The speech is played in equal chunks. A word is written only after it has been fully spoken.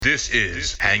This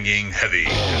is Hanging Heavy.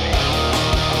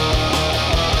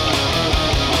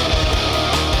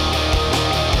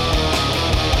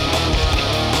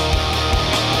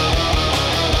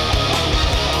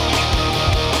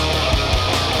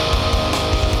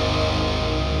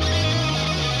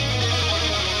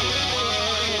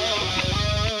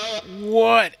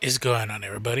 What is going on,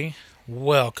 everybody?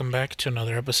 Welcome back to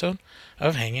another episode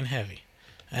of Hanging Heavy.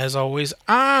 As always,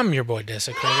 I'm your boy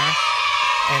Desecrator,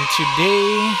 and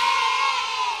today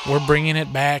we're bringing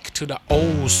it back to the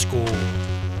old school.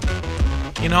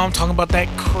 You know, I'm talking about that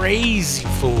crazy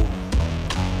fool.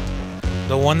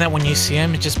 The one that when you see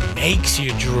him, it just makes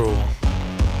you drool.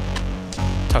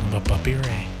 Talking about Puppy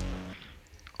Ray.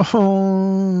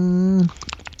 Oh.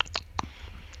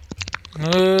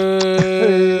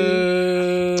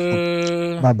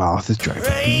 My mouth is dry.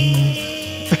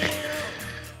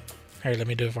 Here, let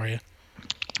me do it for you.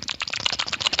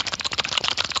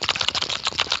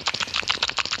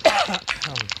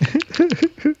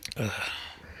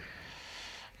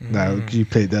 Now, you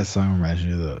played that song, reminds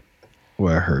me of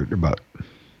what I heard about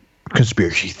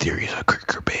conspiracy theories of Kurt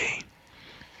Cobain.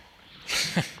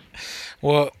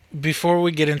 Well, before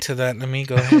we get into that, let me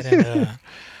go ahead and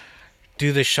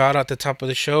do the shot at the top of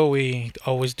the show. We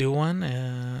always do one.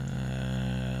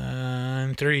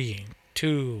 And 3,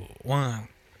 2, 1.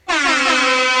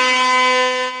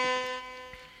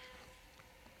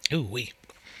 Ooh, wee.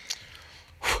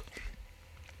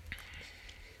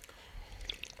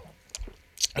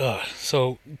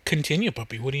 So continue,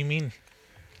 puppy. What do you mean?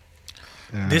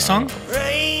 This song? Have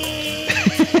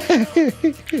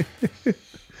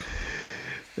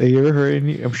you ever heard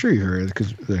any? I'm sure you heard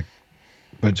because like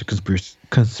a bunch of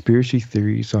conspiracy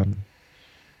theories on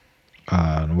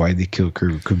why they killed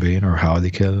Kurt Cobain or how they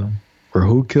killed him or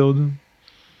who killed him.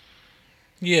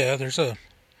 Yeah, there's a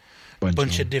bunch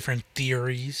of them. different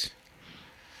theories.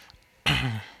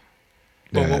 Yeah,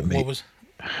 But what was?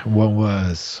 One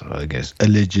was, I guess,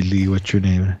 allegedly, what's your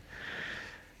name?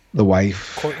 The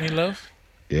wife. Courtney Love?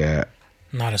 Yeah.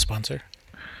 Not a sponsor.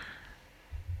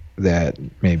 That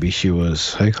maybe she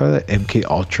was, how do you call that? MK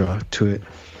Ultra to it.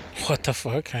 What the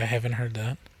fuck? I haven't heard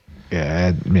that.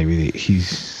 Yeah, maybe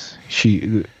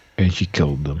she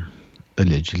killed them.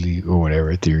 Allegedly, or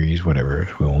whatever, theories, whatever.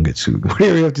 We won't get sued.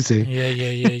 Whatever you have to say. Yeah.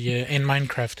 In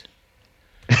Minecraft.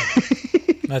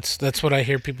 That's what I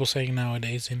hear people saying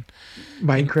nowadays in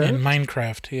Minecraft? In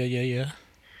Minecraft. Yeah.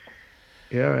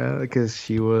 Yeah, man, because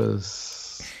she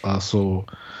was also,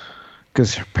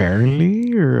 because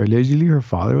apparently or allegedly her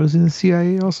father was in the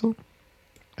CIA also,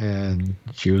 and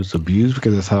she was abused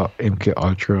because that's how MK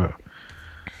Ultra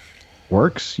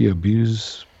works. You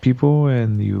abuse people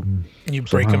and you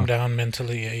break them down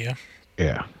mentally. Yeah.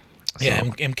 Yeah. Yeah,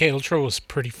 MK Ultra was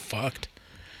pretty fucked.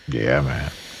 Yeah,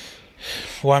 man.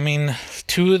 Well, I mean,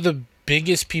 two of the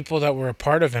biggest people that were a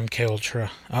part of MK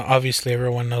Ultra, obviously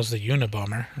everyone knows the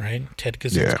Unabomber, right? Ted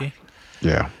Kaczynski.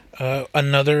 Yeah.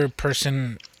 Another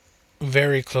person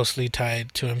very closely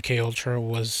tied to MK Ultra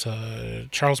was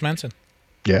Charles Manson.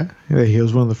 Yeah, he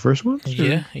was one of the first ones.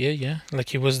 Yeah. Like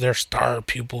he was their star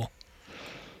pupil.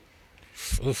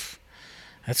 Oof,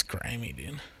 that's grimy,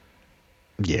 dude.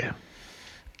 Yeah.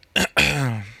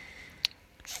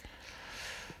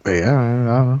 But yeah, I don't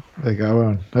know. Like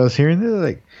I was hearing this,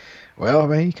 like, well,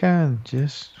 man, you can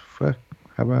just fuck.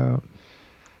 How about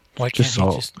why can't he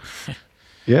just?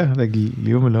 Yeah, like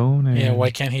leave him alone. And yeah,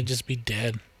 why can't he just be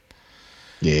dead?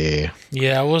 Yeah.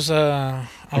 Yeah, I was.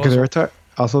 Because they were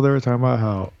talking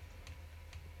about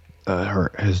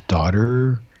how his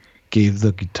daughter gave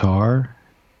the guitar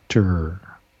to her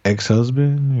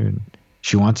ex-husband, and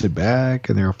she wants it back,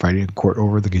 and they were fighting in court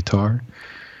over the guitar.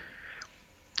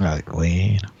 Like,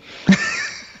 Wayne.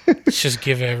 Just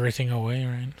give everything away,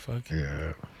 right? Fuck.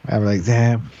 Yeah. I'm like,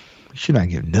 damn, you should not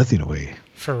give nothing away.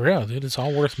 For real, dude. It's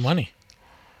all worth money.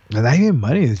 And not even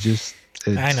money. It's just.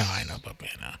 I know, but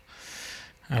man,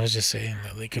 I was just saying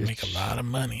that they could make a lot of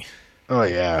money. Oh,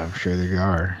 yeah, I'm sure they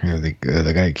are. Yeah,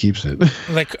 the guy keeps it.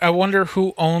 Like, I wonder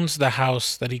who owns the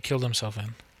house that he killed himself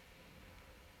in.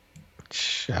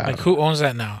 Like, who owns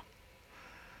that now?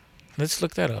 Let's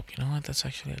look that up. You know what? That's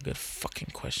actually a good fucking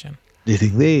question. Do you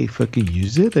think they fucking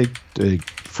use it like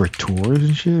for tours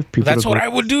and shit? That's what I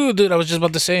would do, dude. I was just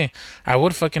about to say. I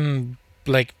would fucking,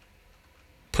 like,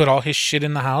 put all his shit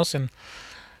in the house and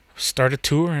start a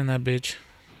tour in that bitch.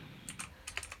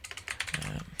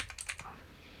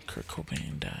 Kurt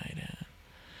Cobain died.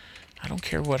 I don't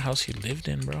care what house he lived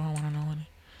in, bro. I want to know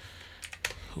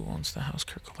who owns the house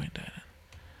Kurt Cobain died in.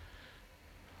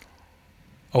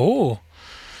 Oh.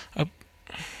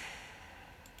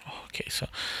 Okay, so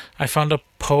I found a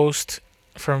post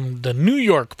from the New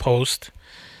York Post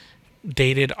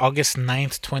dated August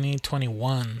 9th,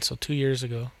 2021, so 2 years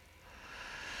ago.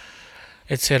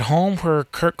 It said, home where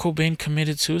Kurt Cobain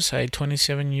committed suicide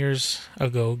 27 years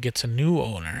ago gets a new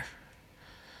owner.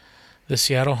 The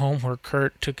Seattle home where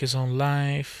Kurt took his own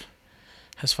life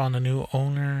has found a new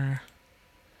owner.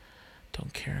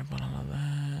 Don't care about all of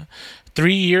that.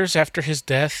 3 years after his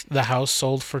death, the house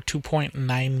sold for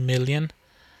 $2.9 million.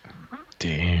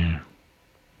 Damn.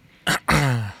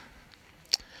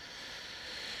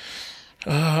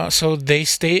 So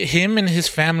him and his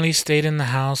family stayed in the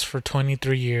house for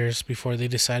 23 years before they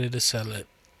decided to sell it.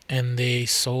 And they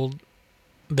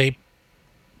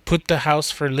put the house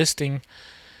for listing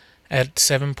at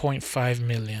 $7.5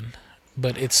 million.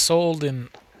 But it sold a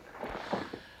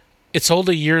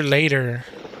year later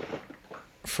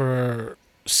for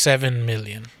 $7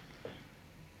 million.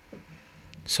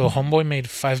 So homeboy made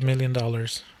 $5 million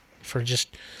for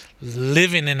just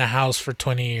living in a house for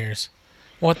 20 years.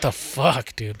 What the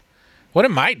fuck, dude? What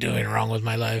am I doing wrong with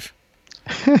my life?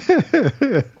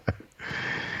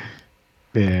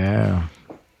 Yeah.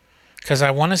 Because I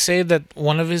want to say that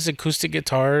one of his acoustic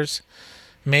guitars,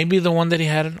 maybe the one that he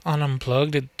had on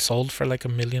Unplugged, it sold for like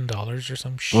 $1 million or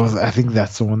some shit. Well, I think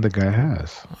that's the one the guy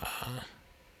has.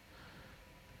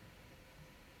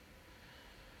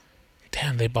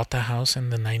 Damn, they bought the house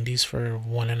in the 90s for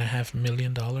 $1.5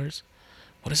 million.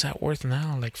 What is that worth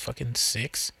now? Like fucking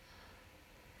 6?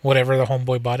 Whatever the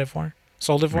homeboy bought it for?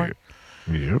 Sold it for?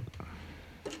 Yep.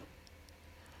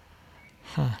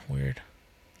 Huh, weird.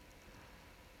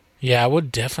 Yeah, I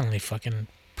would definitely fucking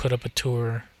put up a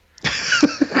tour.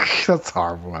 That's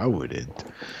horrible. I wouldn't.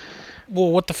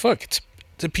 Well, what the fuck? It's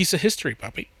a piece of history,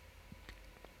 puppy.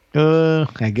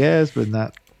 I guess, but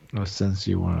not no sense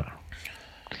you want to.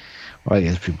 Well, I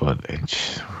guess people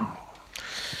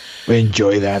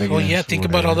enjoy that. Well, yeah, think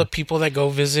about all the people that go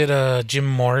visit Jim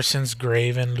Morrison's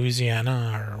grave in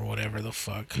Louisiana or whatever the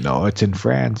fuck. No, it's in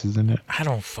France, isn't it? I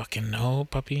don't fucking know,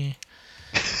 puppy.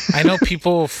 I know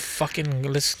people fucking...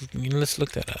 Let's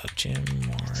look that up. Jim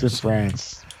Morrison. It's in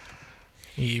France.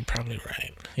 You're probably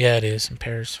right. Yeah, it is in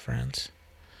Paris, France.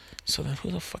 So then who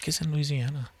the fuck is in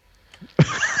Louisiana?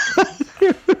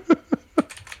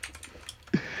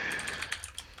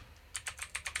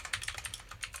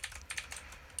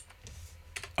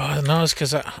 Oh, no, it's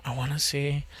because I want to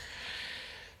say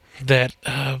that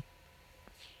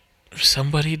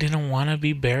somebody didn't want to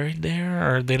be buried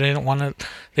there, or they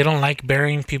don't like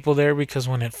burying people there because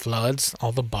when it floods,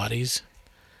 all the bodies.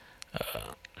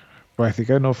 Well, I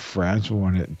think I know France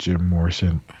wanted Jim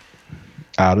Morrison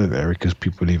out of there because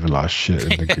people leave a lot of shit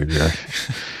in the graveyard.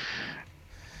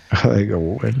 Like,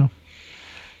 bueno.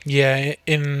 Yeah,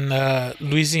 in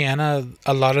Louisiana,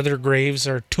 a lot of their graves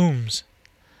are tombs.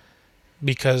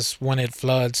 Because when it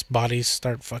floods, bodies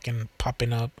start fucking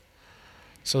popping up.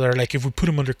 So they're like, if we put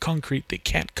them under concrete, they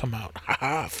can't come out.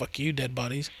 Haha, fuck you, dead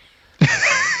bodies.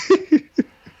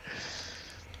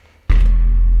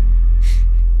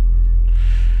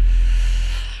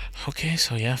 Okay,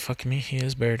 so yeah, fuck me. He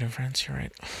is buried in France, you're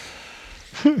right.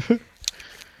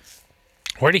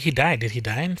 Where did he die? Did he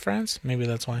die in France? Maybe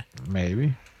that's why.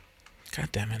 Maybe.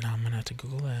 God damn it, now I'm going to have to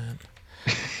Google that.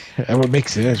 That would make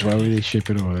sense. Why would they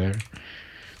ship it over there?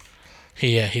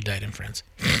 He died in France.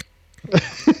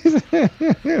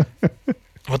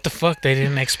 What the fuck? They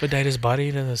didn't expedite his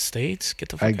body to the States? Get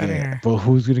the fuck out of here. Well,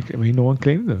 who's going to... I mean, no one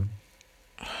claimed them.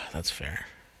 That's fair.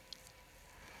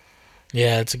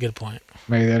 Yeah, that's a good point.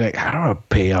 Maybe they're like, I don't want to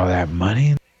pay all that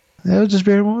money. They'll just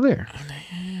bury them over there.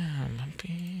 Yeah, might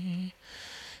be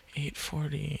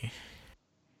 840.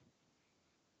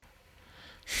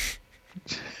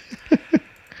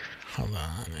 Hold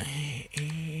on.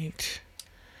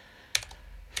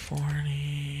 840.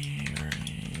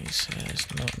 He says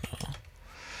no.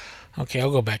 Okay,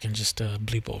 I'll go back and just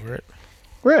bleep over it.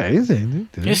 Right, isn't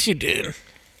it? Yes, you did.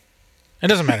 It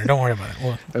doesn't matter. Don't worry about it.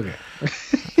 Well, Okay.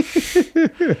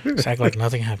 just act like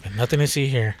nothing happened. Nothing to see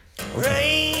here.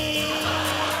 Okay.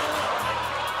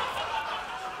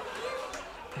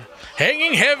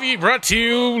 Hanging Heavy brought to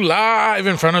you live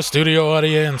in front of studio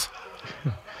audience.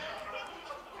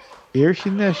 You ever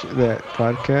seen that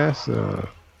podcast?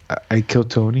 I Kill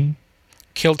Tony?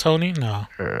 Kill Tony? No.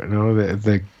 No,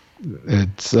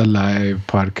 it's a live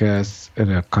podcast and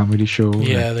a comedy show.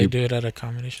 Yeah, like they do it at a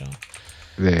comedy show.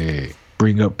 They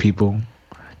bring up people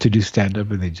to do stand up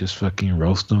and they just fucking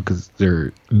roast them because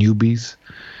they're newbies.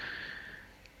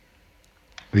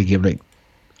 They give like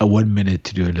a 1 minute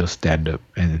to do a little stand up,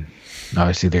 and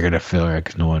obviously they're gonna fail right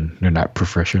because they're not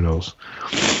professionals,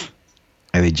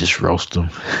 and they just roast them.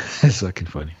 It's fucking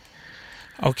funny.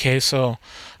 Okay, so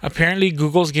apparently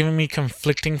Google's giving me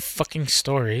conflicting fucking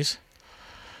stories.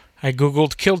 I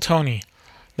googled Kill Tony.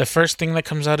 The first thing that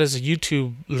comes out is a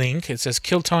YouTube link. It says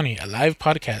Kill Tony, a live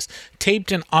podcast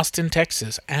taped in Austin,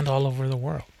 Texas, and all over the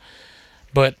world.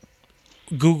 But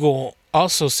Google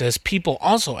also says people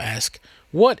also ask,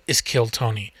 what is Kill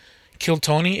Tony? Kill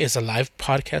Tony is a live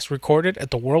podcast recorded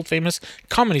at the world famous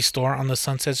Comedy Store on the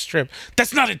Sunset Strip.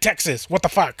 That's not in Texas. What the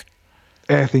fuck?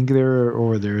 I think they're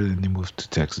over there and they moved to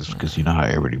Texas because you know how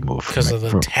everybody moved. Because of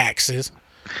the taxes.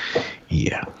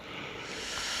 Yeah.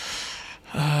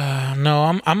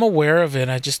 No, I'm aware of it.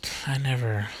 I've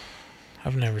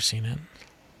never seen it.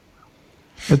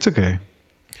 It's okay.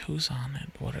 Who's on it?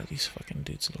 What are these fucking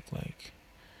dudes look like?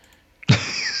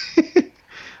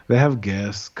 They have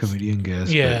guests, comedian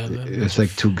guests. Yeah, but it's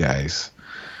like two guys.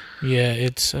 Yeah,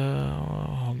 it's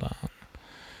hold on.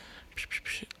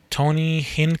 Tony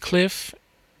Hinchcliffe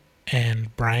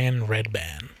and Brian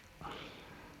Redban.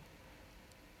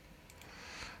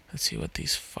 Let's see what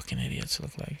these fucking idiots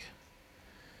look like.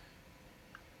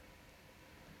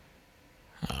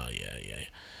 Oh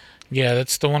yeah.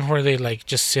 That's the one where they like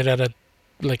just sit at a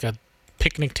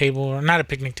picnic table, or not a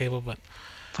picnic table, but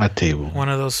a table. One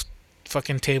of those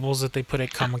fucking tables that they put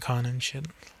at Comic-Con and shit.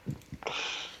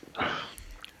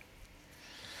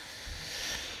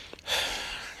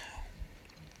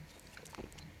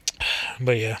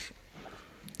 But yeah,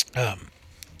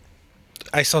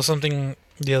 I saw something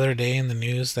the other day in the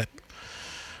news that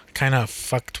kind of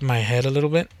fucked my head a little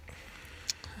bit.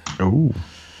 Oh.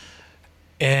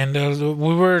 And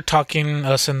we were talking,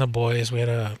 us and the boys, we had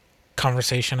a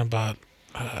conversation about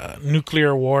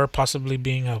nuclear war possibly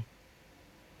being a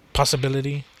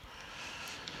possibility.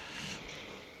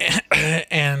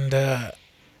 And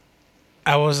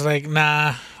I was like,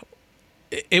 nah,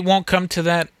 it won't come to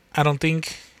that. I don't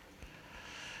think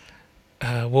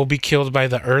we'll be killed by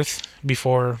the Earth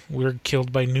before we're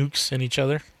killed by nukes and each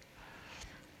other.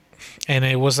 And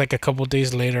it was like a couple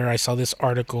days later, I saw this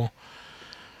article.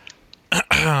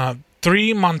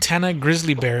 3 Montana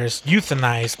grizzly bears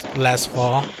euthanized last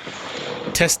fall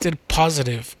tested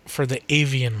positive for the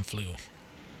avian flu.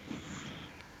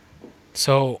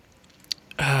 So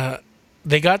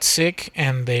they got sick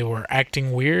and they were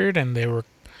acting weird and they were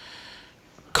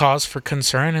cause for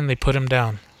concern, and they put them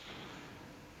down.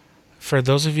 For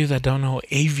those of you that don't know,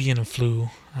 avian flu,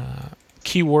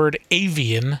 keyword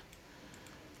avian,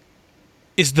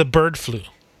 is the bird flu.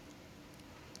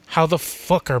 How the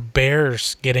fuck are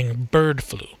bears getting bird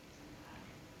flu?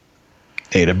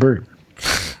 Ate a bird.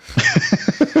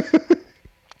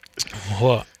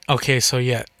 Well, okay, so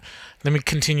yeah. Let me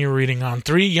continue reading on.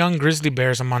 3 young grizzly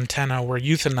bears in Montana were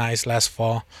euthanized last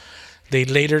fall. They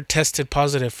later tested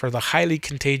positive for the highly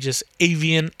contagious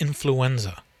avian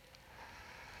influenza.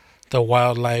 The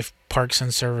Wildlife Parks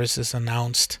and Services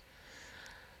announced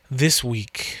this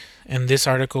week, and this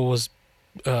article was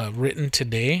written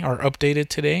today or updated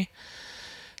today.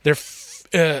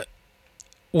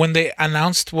 When they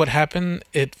announced what happened,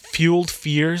 it fueled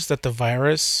fears that the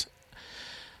virus,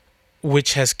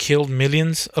 which has killed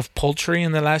millions of poultry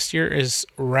in the last year, is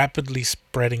rapidly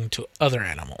spreading to other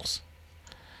animals.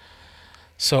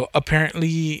 So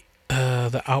apparently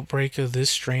the outbreak of this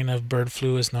strain of bird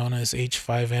flu is known as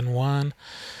H5N1.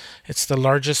 It's the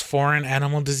largest foreign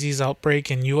animal disease outbreak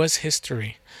in U.S.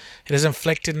 history. It has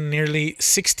infected nearly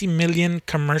 60 million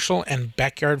commercial and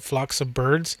backyard flocks of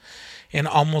birds in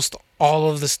almost all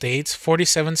of the states,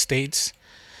 47 states,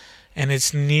 and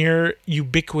its near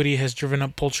ubiquity has driven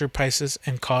up poultry prices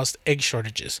and caused egg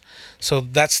shortages. So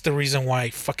that's the reason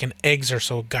why fucking eggs are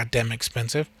so goddamn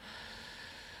expensive.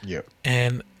 Yep.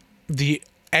 And the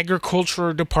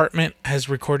Agricultural Department has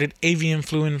recorded avian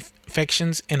flu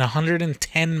infections in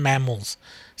 110 mammals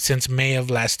since May of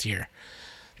last year.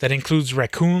 That includes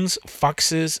raccoons,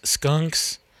 foxes,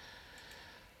 skunks.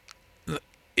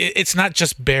 It's not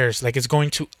just bears. Like, it's going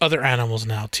to other animals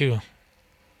now, too.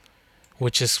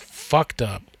 Which is fucked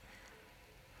up.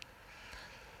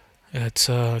 It's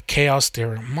chaos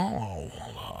theory.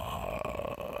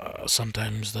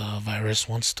 Sometimes the virus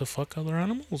wants to fuck other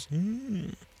animals.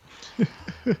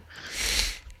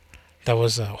 That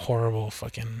was a horrible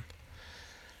fucking...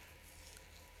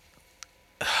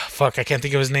 Fuck, I can't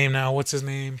think of his name now. What's his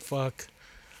name? Fuck.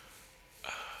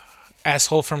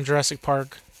 Asshole from Jurassic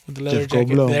Park with the leather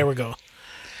jacket. Goldblum. There we go.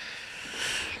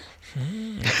 Oh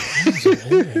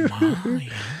my,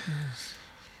 yes.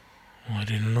 I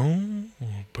didn't know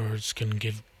birds can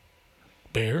give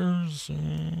bears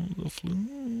the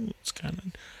flu. It's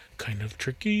kind of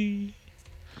tricky.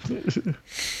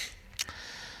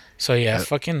 So yeah,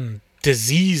 fucking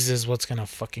disease is what's gonna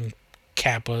fucking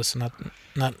cap us, not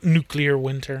nuclear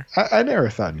winter. I never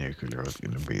thought nuclear was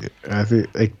gonna beat it. I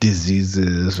think like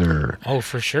diseases or Oh,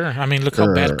 for sure. I mean, look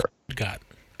how bad it got.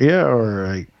 yeah, or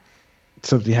like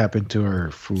something happened to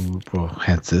our food. Well,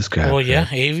 hence this guy. Well, yeah,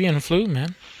 avian flu,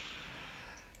 man.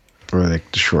 Or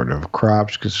like the short of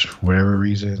crops because whatever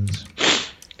reasons.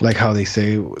 Like how they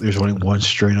say there's only one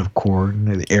strain of corn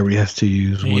that everybody has to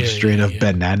use, one strain of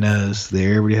bananas that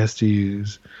everybody has to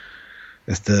use,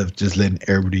 instead of just letting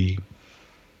everybody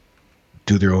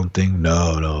do their own thing.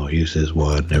 No, use this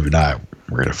one. If not,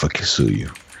 we're gonna fucking sue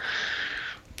you.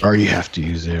 Or you have to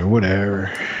use it or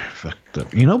whatever. Fucked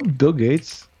up. You know, Bill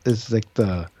Gates is like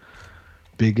the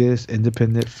biggest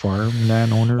independent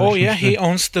farmland owner. Oh yeah, he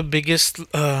owns the biggest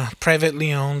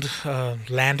privately owned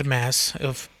land mass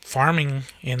of farming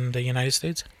in the United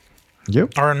States.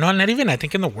 Yep. Or no, not even. I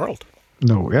think in the world.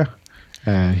 No, yeah,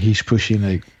 and he's pushing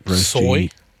like soy.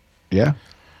 Yeah.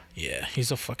 Yeah,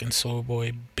 he's a fucking soy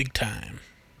boy, big time.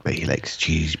 But he likes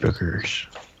cheeseburgers.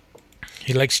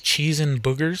 He likes cheese and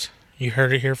boogers. You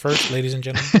heard it here first, ladies and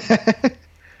gentlemen.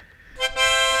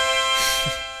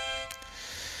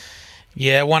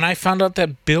 Yeah, when I found out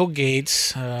that Bill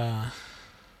Gates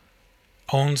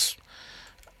owns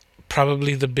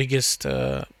probably the biggest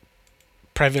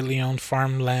privately owned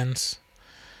farmlands,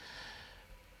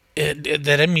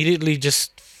 that immediately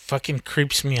just fucking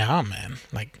creeps me out, man.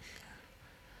 Like,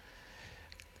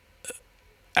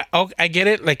 I get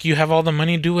it. Like, you have all the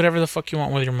money, do whatever the fuck you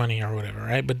want with your money or whatever,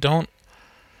 right? But don't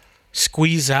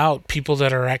squeeze out people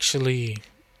that are actually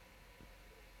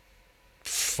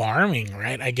farming,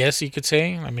 right? I guess you could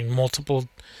say. I mean, multiple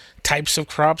types of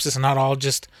crops. It's not all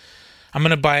just, I'm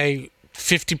going to buy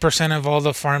 50% of all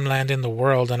the farmland in the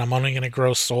world and I'm only going to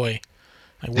grow soy.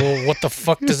 Like, well, what the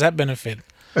fuck does that benefit?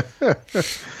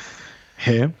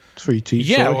 Him? For you to eat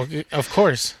Yeah, soy? well, of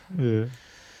course. Yeah.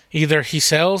 Either he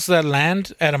sells that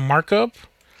land at a markup,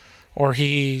 or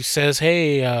he says,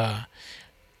 hey,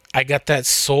 I got that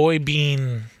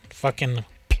soybean fucking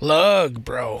plug,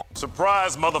 bro.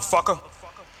 Surprise, motherfucker.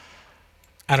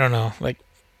 I don't know. Like,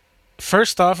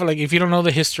 first off, like, if you don't know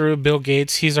the history of Bill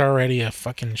Gates, he's already a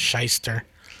fucking shyster.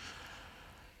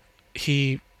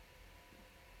 To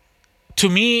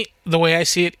me, the way I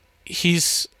see it,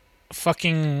 he's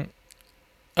fucking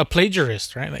a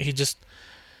plagiarist, right? Like, he just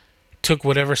took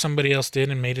whatever somebody else did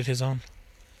and made it his own.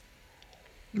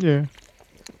 Yeah.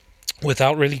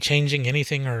 Without really changing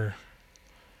anything or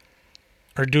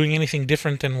doing anything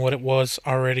different than what it was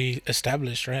already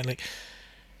established, right? Like,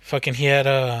 fucking, he had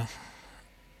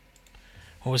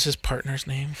what was his partner's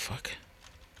name? Fuck.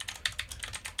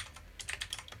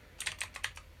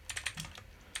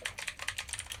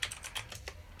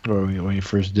 Or when you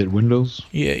first did Windows?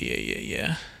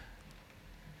 Yeah.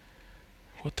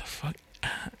 What the fuck?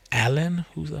 Allen?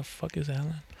 Who the fuck is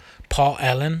Allen? Paul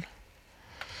Allen?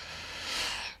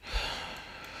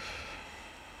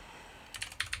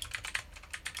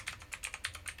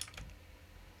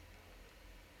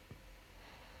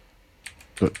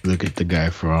 But look at the guy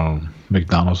from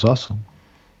McDonald's also.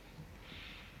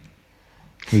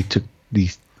 He took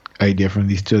these idea from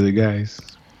these two other guys.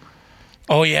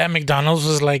 Oh yeah, McDonald's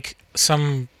was like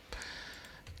some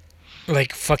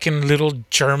like fucking little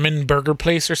German burger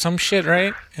place or some shit,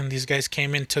 right? And these guys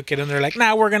came in, took it, and they're like,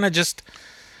 nah, we're gonna just...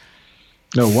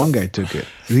 No, one guy took it.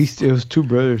 At least it was two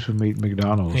brothers who made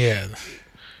McDonald's. Yeah.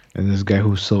 And this guy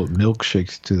who sold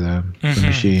milkshakes to them, the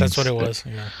machines. That's what it was,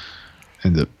 yeah.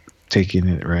 Ended up taking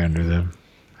it right under them.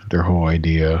 Their whole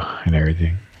idea and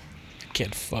everything.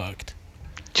 Get fucked.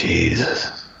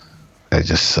 Jesus. That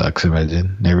just sucks.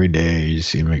 Imagine every day you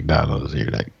see McDonald's,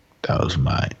 you're like, that was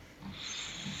mine.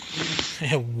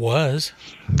 It was.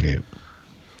 Yep.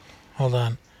 Hold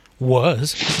on.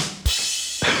 Was.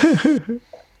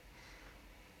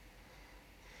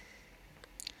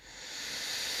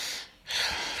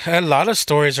 A lot of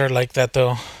stories are like that,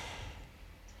 though.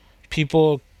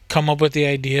 People come up with the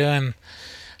idea and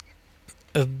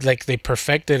like they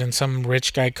perfect it, and some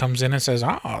rich guy comes in and says,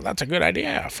 oh, that's a good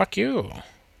idea. Fuck you.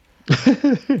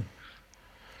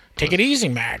 Take it easy,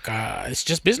 Mac. It's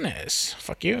just business.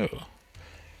 Fuck you.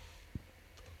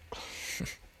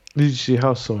 Did you see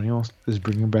how Sony is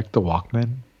bringing back the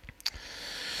Walkman?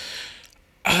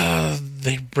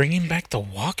 They're bringing back the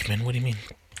Walkman? What do you mean?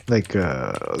 Like,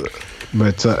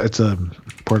 but it's a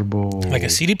portable. Like a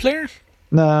CD player?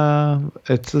 Nah,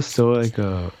 it's still like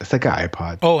it's like an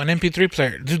iPod. Oh, an MP3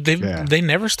 player. Dude, they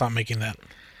never stopped making that.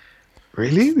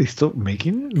 Really? They still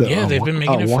making it? Yeah, they've been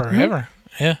making it forever.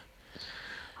 Yeah.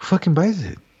 Who fucking buys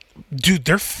it? Dude,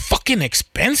 they're fucking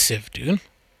expensive, dude.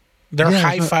 They're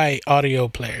hi-fi audio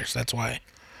players. That's why.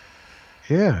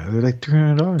 Yeah, they're like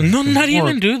 $300. No, not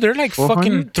even, dude. They're like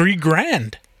fucking 3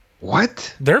 grand.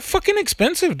 What? They're fucking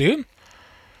expensive, dude.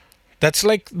 That's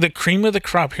like the cream of the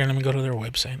crop. Here, let me go to their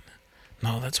website.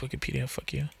 No, that's Wikipedia.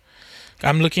 Fuck you.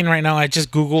 I'm looking right now. I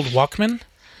just Googled Walkman,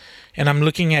 and I'm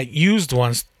looking at used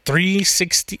ones.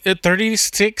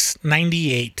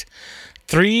 36.98.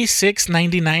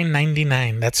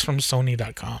 36.99.99. That's from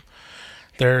Sony.com.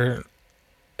 They're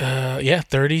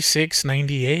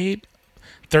 36.98.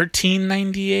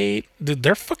 13.98. Dude,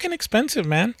 they're fucking expensive,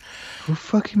 man. Who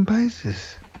fucking buys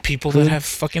this? People that have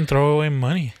fucking throwaway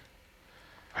money.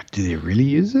 Do they really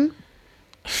use it?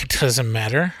 It doesn't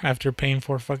matter after paying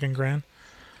 4 fucking grand.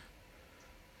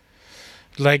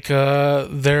 Like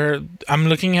I'm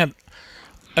looking at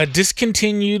a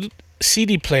discontinued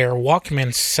CD player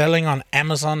Walkman selling on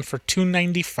Amazon for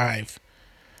 $295.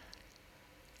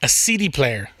 A CD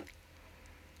player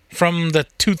from the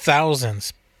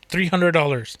 2000s,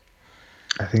 $300.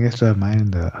 I think I still have mine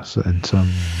in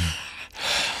some.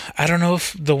 I don't know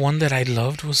if the one that I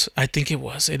loved was. I think it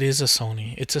was. It is a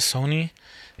Sony. It's a Sony.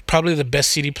 Probably the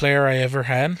best CD player I ever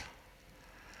had.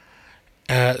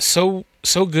 So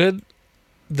good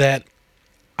that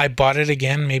I bought it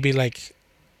again maybe like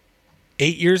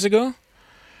 8 years ago,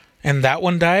 and that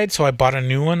one died, so I bought a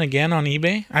new one again on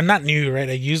eBay. I'm not new, right?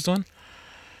 I used one.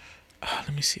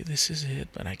 Let me see. This is it,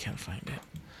 but I can't find it.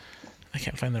 I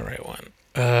can't find the right one.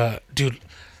 Dude,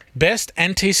 best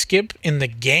anti-skip in the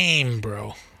game,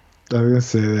 bro. I was gonna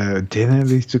say that didn't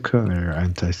they used to come there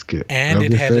anti-skip, And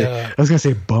it had I was gonna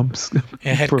say bumps.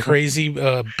 it had crazy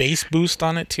bass boost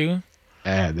on it too.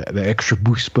 The extra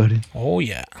boost button. Oh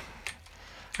yeah,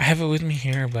 I have it with me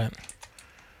here, but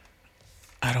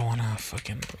I don't wanna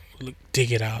fucking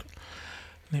dig it out.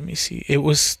 Let me see. It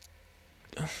was.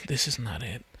 This is not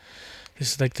it.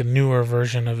 This is like the newer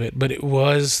version of it, but it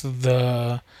was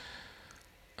the.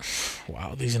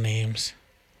 Wow, these names.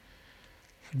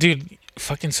 Dude,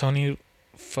 fucking Sony,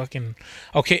 fucking.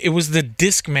 Okay, it was the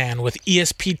Discman with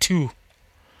ESP2.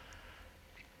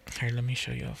 Here, let me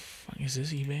show you. Is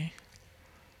this eBay?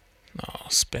 No,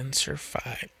 Spend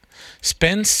Certified.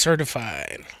 Spend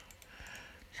Certified.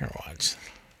 Here, watch.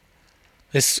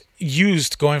 This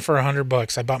used going for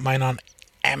 $100. I bought mine on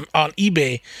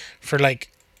eBay for like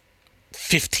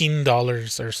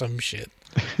 $15 or some shit.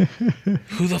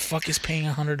 Who the fuck is paying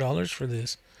 $100 for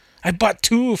this? I bought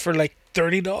 2 for like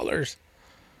 $30.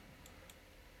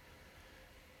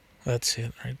 That's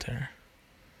it right there.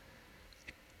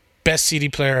 Best CD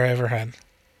player I ever had.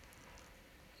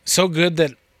 So good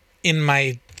that in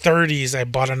my 30s I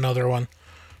bought another one.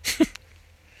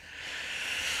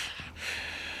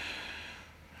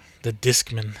 The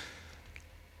Discman.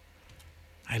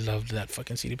 I loved that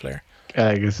fucking CD player.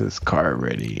 I guess it's car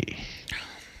ready.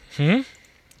 Hmm? It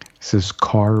says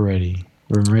car ready.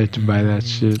 We're ready to buy that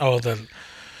shit. Oh, the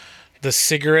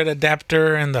cigarette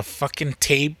adapter and the fucking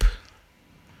tape.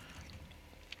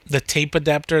 The tape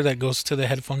adapter that goes to the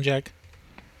headphone jack.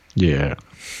 Yeah.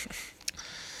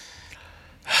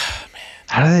 Man.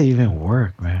 How did that even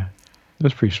work, man? It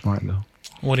was pretty smart though.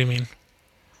 What do you mean?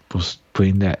 Was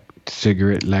putting that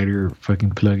cigarette lighter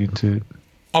fucking plug into it.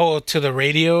 Oh, to the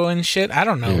radio and shit? I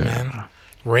don't know, man.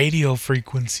 Radio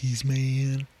frequencies,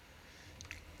 man.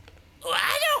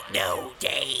 I don't know,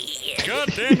 Dave. God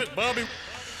damn it, Bobby.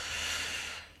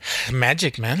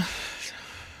 Magic, man.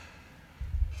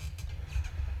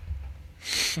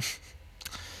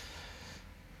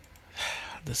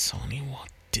 The Sony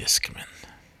Discman.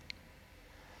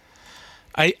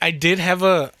 I did have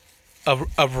a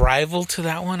rival to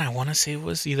that one. I want to say it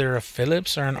was either a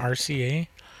Philips or an RCA.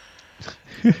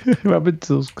 What happened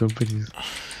to those companies?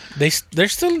 They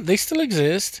still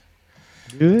exist.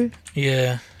 Do they?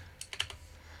 Yeah.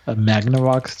 A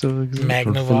Magnavox still exists?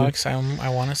 Magnavox. I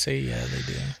want to say yeah, they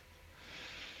do.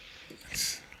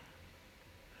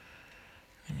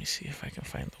 Let me see if I can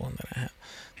find the one that I had.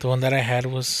 The one that I had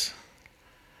was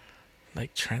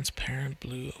like transparent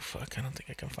blue. Fuck, I don't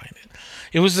think I can find it.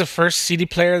 It was the first CD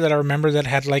player that I remember that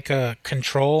had like a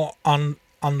control on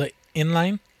the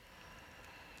inline.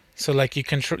 So like you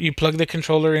plug the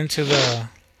controller into the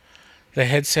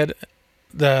headset,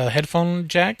 the headphone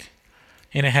jack,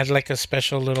 and it had like a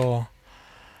special little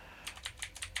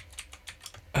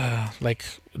like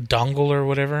dongle or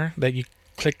whatever that you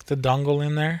click the dongle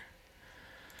in there.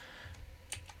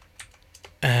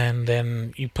 And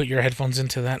then you put your headphones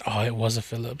into that. Oh, it was a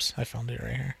Philips. I found it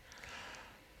right here.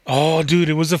 Oh, dude,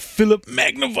 it was a Philips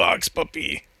Magnavox,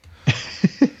 puppy.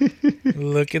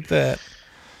 Look at that.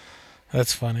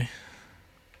 That's funny.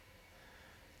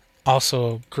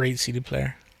 Also, a great CD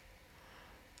player.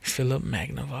 Philips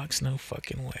Magnavox, no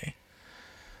fucking way.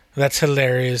 That's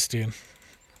hilarious, dude.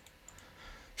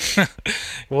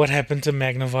 What happened to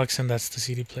Magnavox? And that's the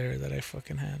CD player that I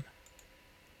fucking had.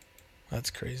 That's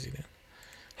crazy, dude.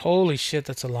 Holy shit,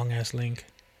 that's a long ass link.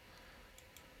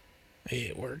 Hey,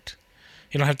 it worked.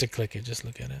 You don't have to click it, just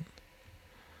look at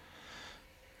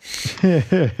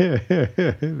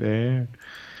it. Man.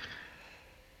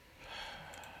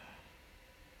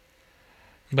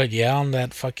 But yeah, on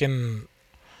that Sony,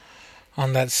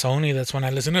 that's when I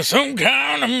listen to Some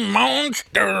Kind of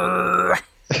Monster.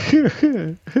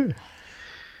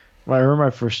 Well, I remember my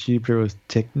first CD player was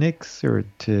Technics or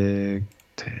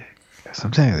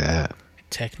something like that.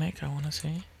 Technic, I want to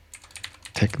say.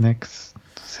 Technics?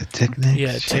 Is it Technics?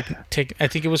 Yeah, I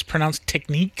think it was pronounced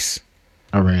Techniques.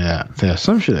 I remember that. Yeah,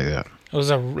 some shit like that. It was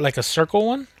like a circle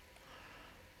one?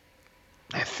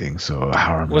 I think so. I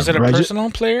don't remember. Was it a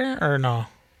personal player or no?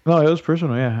 No, it was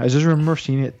personal, yeah. I just remember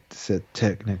seeing it said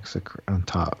Technics on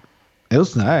top. It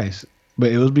was nice,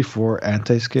 but it was before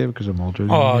Anti-Skip because I'm older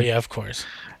than Oh, you. yeah, of course.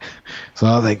 So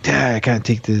I was like, Dad, I can't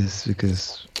take this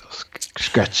because it'll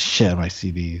scratch shit out of my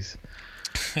CDs.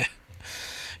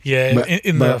 Yeah, But-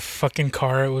 in but- the fucking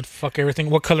car, it would fuck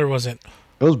everything. What color was it?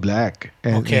 It was black.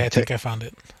 And Okay, I think I found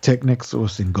it. Technics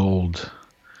was in gold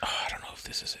Oh, I don't know if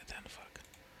this is it then. Fuck.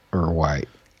 or white.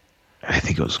 I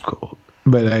think it was gold.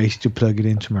 But I used to plug it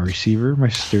into my receiver, my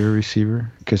stereo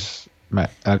receiver, because my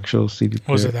actual CD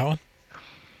player. Was it that one?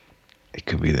 It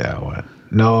could be that one.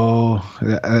 No,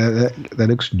 that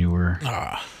looks newer.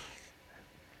 Ah.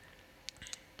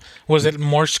 Was it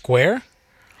more square?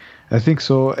 I think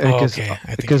so. okay, I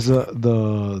think Because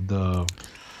the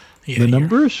Yeah, the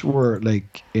numbers were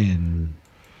like in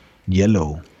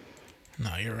yellow.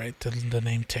 No, you're right. The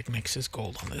name Technics is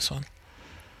gold on this one.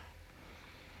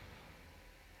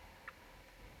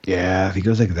 Yeah, I think it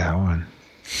was like that one.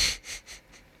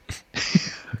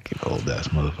 Fucking old ass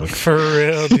motherfucker. For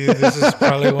real, dude. This is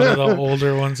probably one of the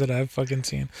older ones that I've fucking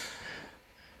seen.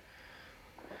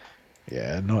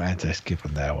 Yeah, no anti-skip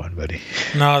on that one, buddy.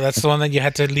 No, that's the one that you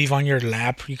had to leave on your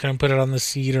lap. You couldn't put it on the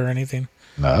seat or anything.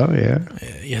 No, yeah.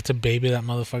 You had to baby that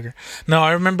motherfucker. No,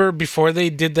 I remember before they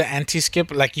did the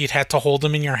anti-skip, like you'd had to hold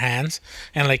them in your hands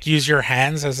and like use your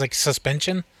hands as like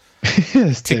suspension.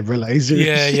 Stabilizer.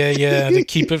 Yeah, to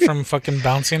keep it from fucking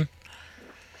bouncing.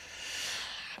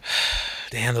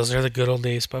 Damn, those are the good old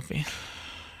days, puppy.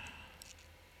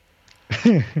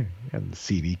 And the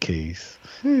CD case.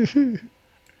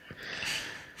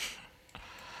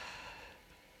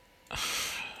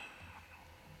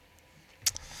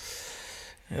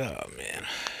 Oh man.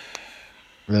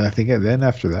 And I think then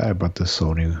after that, I bought the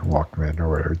Sony Walkman or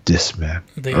whatever, Discman.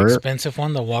 The Or expensive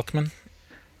one, the Walkman.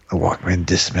 the Walkman,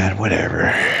 Discman, whatever.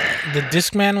 The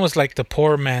Discman was like the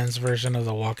poor man's version of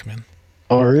the Walkman.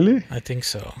 Oh, really? I think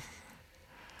so.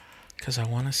 Because I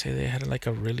want to say they had like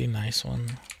a really nice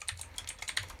one.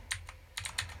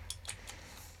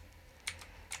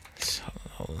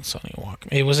 Sony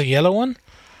Walkman. It was a yellow one?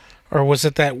 Or was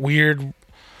it that weird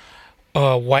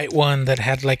white one that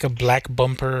had like a black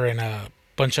bumper and a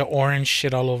bunch of orange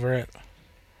shit all over it?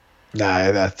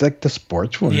 Nah, that's like the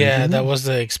sports one. Yeah, isn't that it? was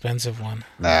the expensive one.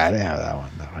 Nah, I didn't have that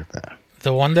one. Not like that.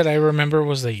 The one that I remember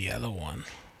was the yellow one.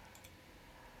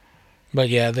 But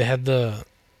yeah, they had that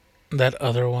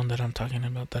other one that I'm talking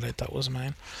about that I thought was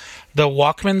mine. The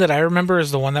Walkman that I remember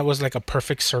is the one that was like a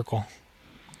perfect circle.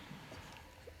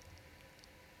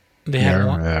 They had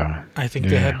one. Yeah. I think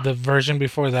they had the version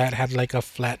before that had like a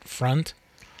flat front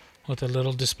with a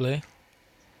little display.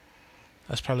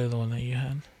 That's probably the one that you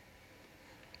had.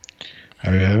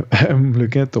 I'm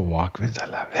looking at the Walkmans. I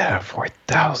love it.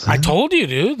 4,000. I told you,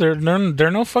 dude. They're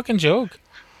no fucking joke.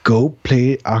 Gold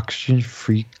plate,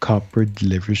 oxygen-free copper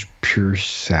delivers pure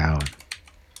sound.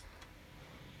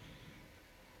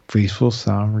 Faithful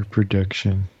sound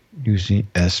reproduction using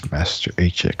S-Master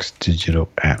HX digital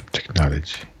amp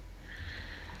technology.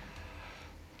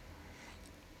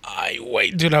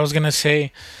 Wait, dude. I was gonna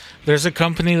say, there's a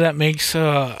company that makes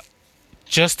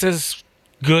just as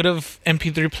good of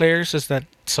MP3 players as that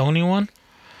Sony one.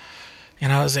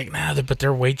 And I was like, nah, but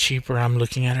they're way cheaper. I'm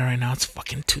looking at it right now. It's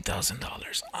fucking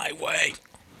 $2,000. Wait.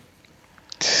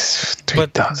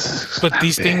 But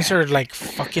these things are like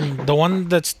fucking. The one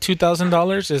that's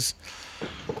 $2,000 is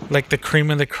like the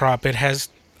cream of the crop. It has,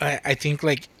 I think,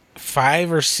 like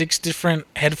 5 or 6 different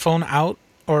headphone out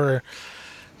or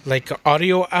like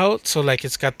audio out. So like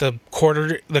it's got the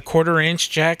quarter inch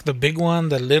jack, the big one,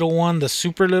 the little one, the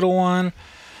super little one,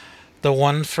 the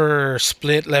one for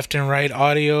split left and right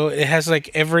audio. It has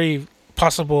like every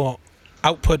possible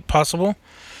output possible.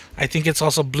 I think it's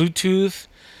also Bluetooth.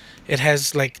 It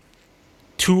has like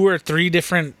 2 or 3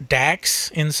 different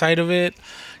DACs inside of it.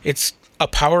 It's a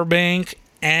power bank.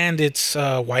 and it's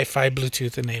Wi-Fi,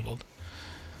 Bluetooth enabled.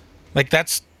 Like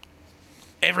that's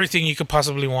everything you could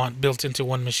possibly want built into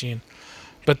one machine.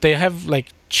 But they have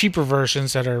like cheaper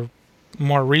versions that are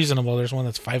more reasonable. There's one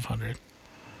that's $500.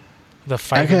 The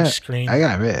 5-inch screen. I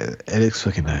gotta admit, it looks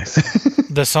fucking nice.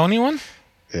 The Sony one?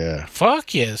 Yeah.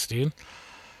 Fuck yes, dude.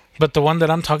 But the one that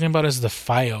I'm talking about is the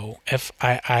FiiO.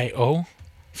 FiiO.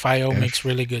 FiiO makes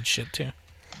really good shit too.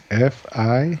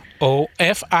 F-I?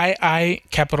 F-I-I,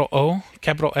 capital O,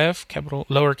 capital F, capital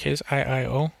lowercase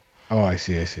I-I-O. Oh, I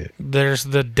see it. There's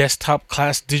the desktop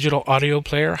class digital audio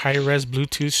player, high-res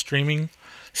Bluetooth streaming.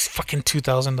 It's fucking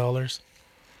 $2,000.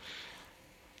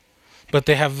 But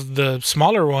they have the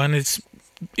smaller one. It's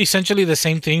essentially the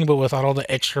same thing, but without all the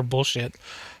extra bullshit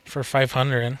for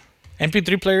 $500.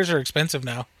 MP3 players are expensive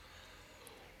now.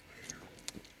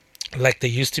 Like they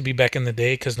used to be back in the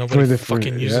day because nobody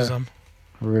fucking uses them.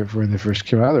 When they first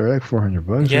came out, they were like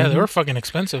 $400. Yeah, they were fucking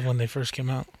expensive when they first came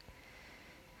out.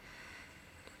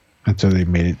 Until they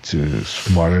made it to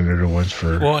smaller little ones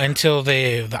for... Well, until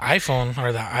the iPhone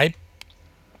or the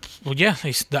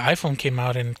iPhone came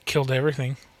out and killed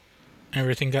everything.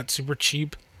 Everything got super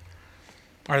cheap.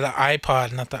 Or the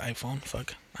iPod, not the iPhone.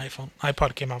 Fuck. iPhone.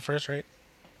 iPod came out first, right?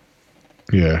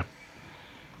 Yeah.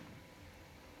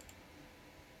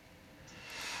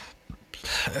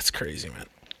 That's crazy, man.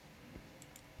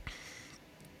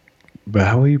 But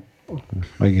how you...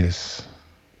 I guess...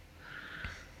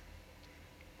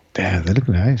 Damn, they look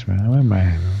nice, man. I wouldn't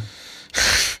mind.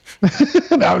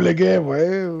 Now I'm looking at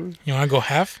well. You want to go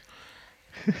half?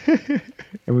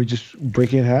 And we just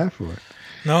break it in half, or?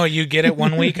 No, you get it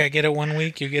 1 week, I get it 1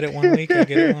 week, you get it 1 week, I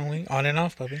get it 1 week. On and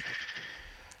off, puppy.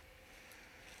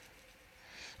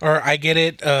 Or I get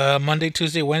it Monday,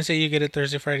 Tuesday, Wednesday, you get it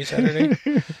Thursday, Friday, Saturday.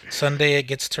 Sunday, it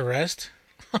gets to rest.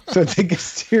 Sunday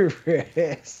gets to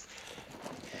rest.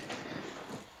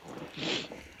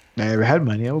 I never had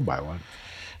money, I would buy one.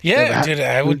 Yeah, dude,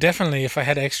 I would definitely, if I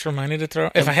had extra money to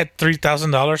throw. If I had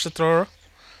 $3,000 to throw.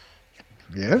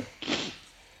 Yeah.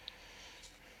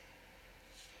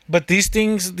 But these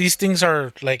things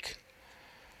are like,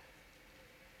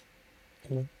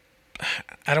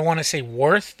 I don't want to say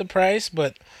worth the price,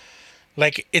 but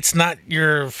like it's not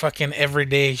your fucking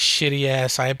everyday shitty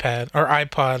ass iPad or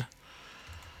iPod.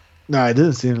 No, it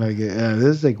doesn't seem like it.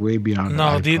 This is like way beyond.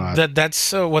 No,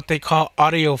 that's what they call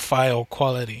audiophile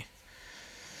quality.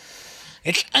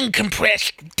 It's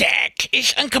uncompressed DAC.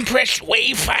 It's uncompressed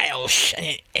WAV files,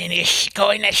 and it's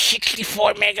going at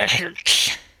 64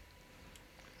 megahertz.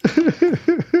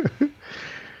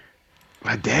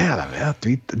 My dad, I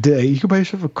mean, you could buy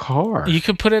yourself a car. You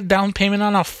could put a down payment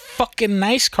on a fucking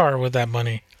nice car with that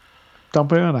money. Down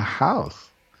payment on a house.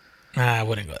 Nah, I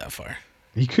wouldn't go that far.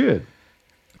 You could.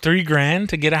 $3,000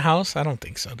 to get a house? I don't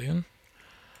think so, dude.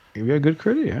 You got good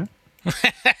credit, yeah.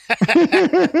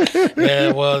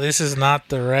 Yeah, well, this is not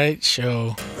the right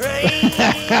show.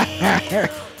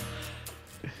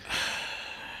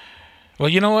 Well,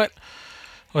 you know what?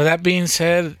 With that being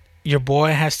said, your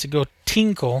boy has to go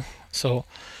tinkle, so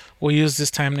we'll use this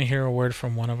time to hear a word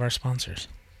from one of our sponsors.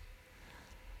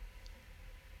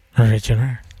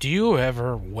 Original. Do you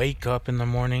ever wake up in the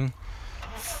morning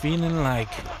feeling like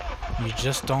you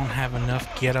just don't have enough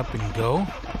get up and go?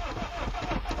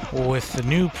 Well, with the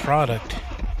new product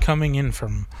coming in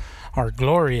from our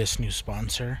glorious new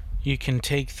sponsor, you can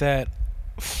take that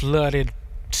flooded,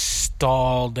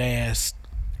 stalled ass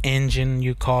engine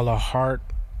you call a heart,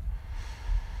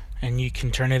 and you can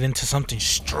turn it into something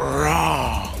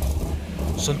strong,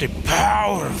 something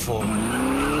powerful,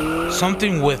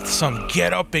 something with some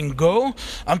get up and go.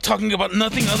 I'm talking about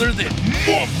nothing other than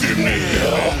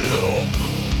Monty-Meal.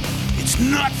 It's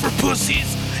not for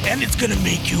pussies, and it's gonna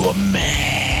make you a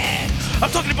man.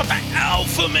 I'm talking about the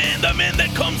alpha man, the man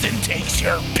that comes and takes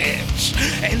your bitch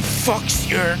and fucks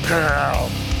your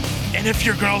girl. And if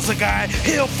your girl's a guy,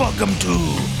 he'll fuck him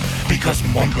too. Because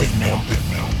Monty-Meal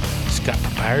has got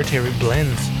proprietary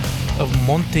blends of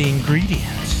Monte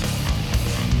ingredients.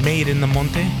 Made in the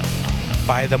Monte,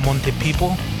 by the Monte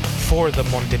people, for the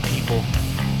Monte people.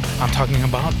 I'm talking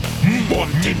about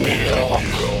Monty-Meal.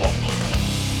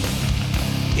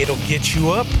 It'll get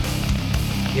you up,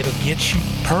 it'll get you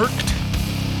perked,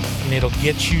 and it'll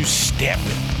get you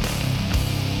stepping.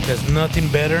 There's nothing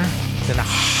better than a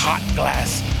hot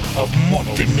glass of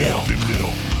Monty-Meal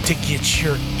to get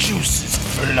your juices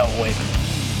flowing.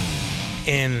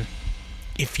 And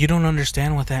if you don't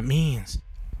understand what that means,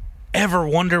 ever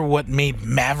wonder what made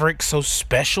Maverick so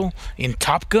special in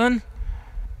Top Gun?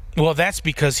 Well, that's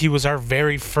because he was our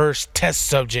very first test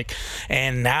subject,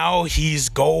 and now he's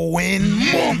going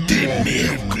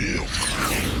Monty-Meal.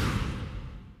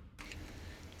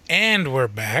 And we're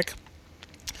back.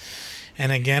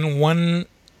 And again, one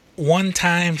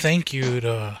time thank you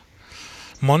to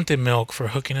Monte Milk for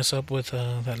hooking us up with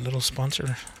that little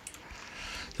sponsor.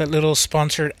 That little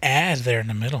sponsored ad there in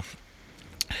the middle.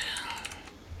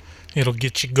 It'll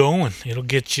get you going. It'll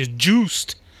get you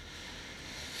juiced.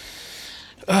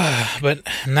 But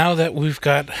now that we've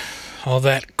got all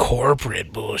that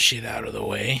corporate bullshit out of the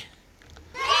way,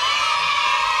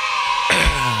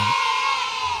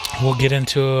 we'll get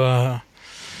into a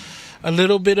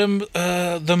little bit of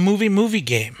the movie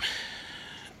game.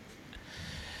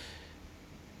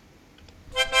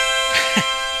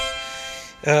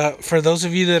 For those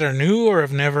of you that are new or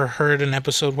have never heard an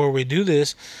episode where we do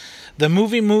this, the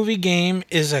movie game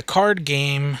is a card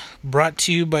game brought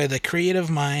to you by the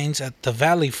creative minds at the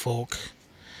Valley Folk.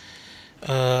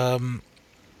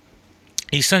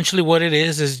 Essentially what it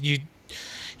is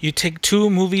you take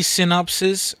two movie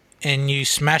synopses and you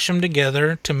smash them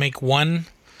together to make one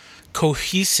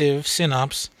cohesive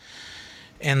synopsis.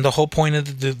 And the whole point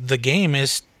of the game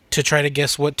is to try to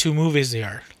guess what two movies they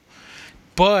are.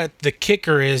 But the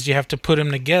kicker is you have to put them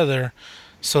together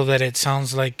so that it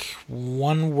sounds like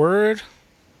one word,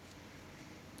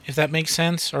 if that makes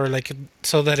sense, or like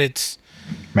so that it's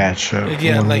match up.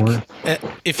 Yeah, like word.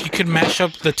 If you could mash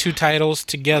up the two titles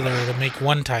together to make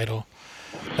one title,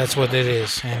 that's what it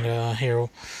is. And here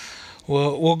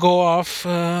we'll go off.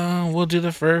 We'll do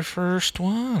the very first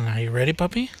one. Are you ready,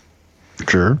 puppy?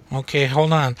 Sure. Okay,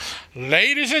 hold on,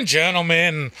 ladies and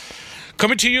gentlemen.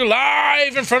 Coming to you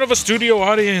live in front of a studio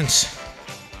audience.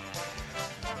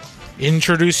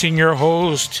 Introducing your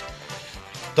host,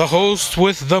 the host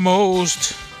with the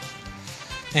most.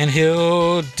 And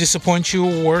he'll disappoint you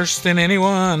worse than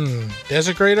anyone.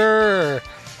 Desecrator.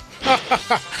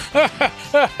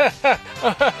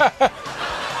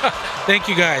 Thank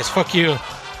you guys. Fuck you.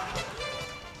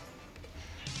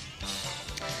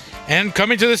 And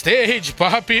coming to the stage,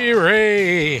 Poppy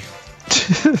Ray.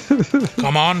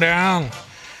 Come on down.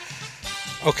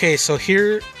 Okay, so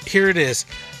here it is.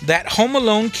 That Home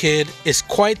Alone kid is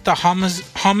quite the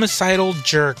homicidal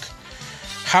jerk.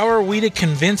 How are we to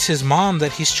convince his mom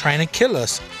that he's trying to kill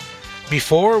us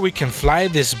before we can fly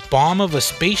this bomb of a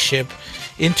spaceship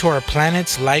into our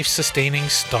planet's life-sustaining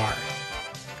star?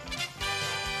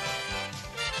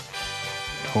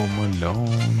 Home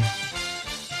Alone.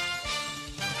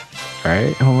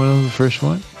 Alright, Home Alone's the first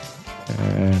one.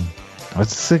 And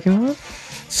what's the second one?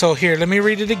 So here, let me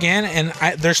read it again, and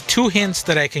there's two hints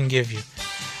that I can give you.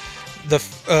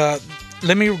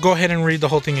 Let me go ahead and read the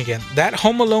whole thing again. That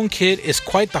Home Alone kid is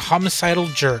quite the homicidal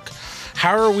jerk.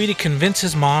 How are we to convince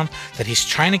his mom that he's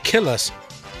trying to kill us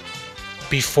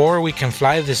before we can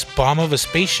fly this bomb of a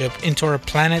spaceship into our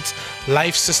planet's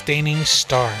life-sustaining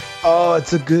star? Oh,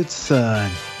 it's A Good Son.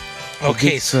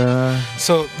 Okay,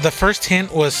 so the first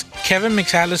hint was Kevin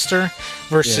McAllister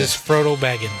versus Frodo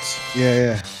Baggins.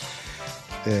 Yeah.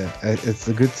 It's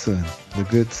The Good Son. The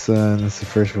Good Son. That's the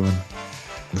first one.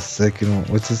 The second one.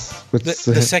 What's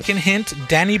the second hint?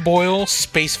 Danny Boyle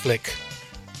space flick.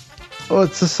 Oh,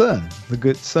 it's the son. The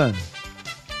Good Son.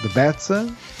 The Bad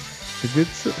Son. The Good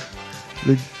Son.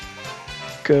 The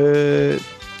Good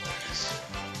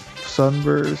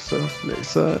Sunburst.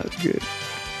 Sun. Good.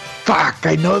 Fuck!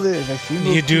 I know this. I've seen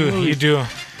those. You do.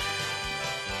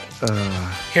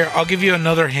 Here, I'll give you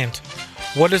another hint.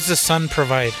 What does the sun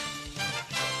provide?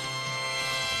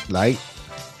 Light.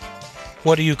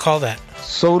 What do you call that?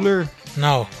 Solar.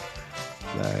 No.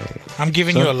 Light. I'm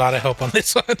giving you a lot of help on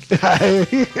this one.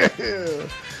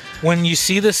 When you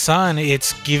see the sun,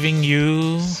 it's giving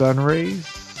you... Sun rays.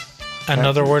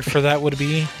 Another word for that would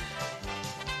be...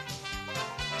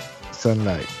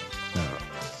 Sunlight. No.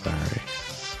 Sun rays.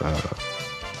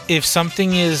 If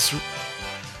something is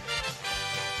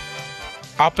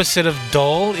opposite of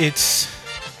dull, it's...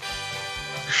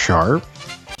 Sharp.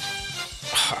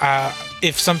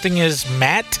 If something is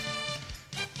matte...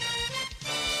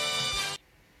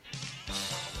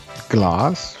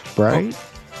 Gloss. Bright.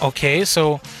 Okay,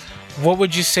 so what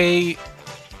would you say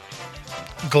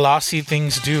glossy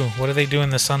things do? What do they do in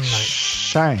the sunlight?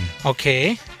 Shine.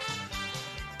 Okay.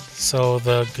 So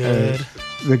the good...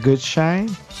 the good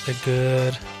shine? The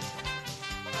good...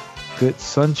 Good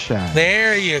sunshine.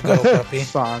 There you go, puppy.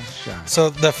 Sunshine. So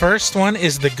the first one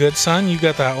is The Good Son. You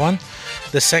got that one.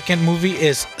 The second movie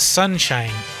is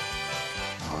Sunshine.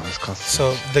 Oh, that's called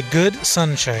So The Good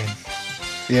Sunshine.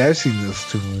 Yeah, I've seen those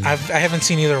two movies. I haven't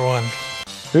seen either one.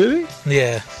 Really?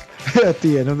 Yeah. At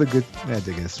the end of The Good... I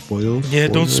think it's spoiled. Yeah,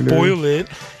 don't spoil it.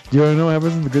 Do you want to know what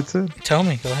happens in The Good Son? Tell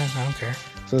me. Go ahead. I don't care.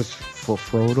 So it's for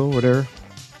Frodo, whatever.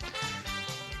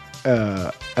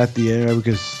 at the end,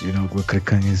 because Macaulay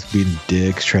Culkin is being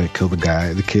dicks, trying to kill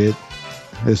the kid,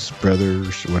 his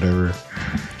brothers, whatever.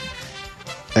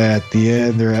 At the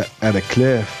end, they're at a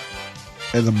cliff,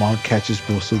 and the mom catches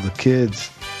most of the kids,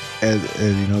 and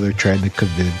they're trying to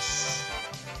convince,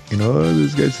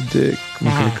 this guy's a dick,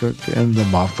 Macaulay Culkin, and the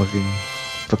mom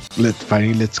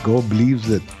finally lets go, believes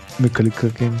that Macaulay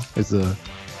Culkin is the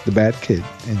bad kid,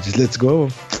 and just lets go.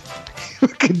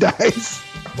 Fucking dies.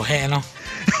 Bueno.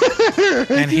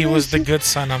 And he was the good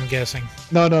son, I'm guessing.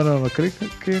 No. Macaulay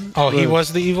Culkin. Oh, he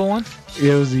was the evil one?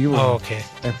 Yeah, it was the evil one. Oh, okay.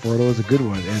 And Frodo was a good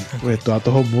one. And throughout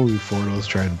the whole movie, Frodo was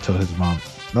trying to tell his mom,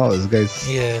 no, this guy's...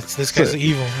 Yeah, this guy's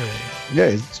evil. Yeah,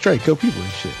 he's trying to kill people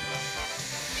and shit.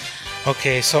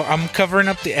 Okay, so I'm covering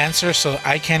up the answer so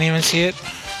I can't even see it.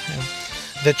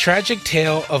 The tragic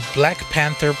tale of Black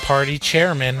Panther Party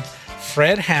chairman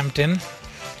Fred Hampton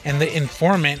and the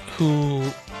informant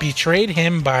who betrayed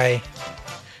him by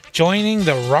joining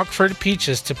the Rockford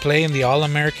Peaches to play in the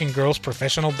All-American Girls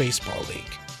Professional Baseball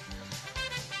League.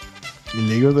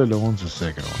 League of Their Own's the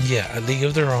second one. Yeah, A League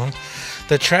of Their Own.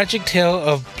 The tragic tale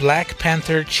of Black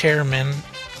Panther chairman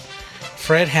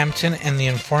Fred Hampton and the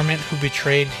informant who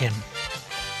betrayed him.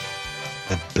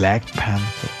 The Black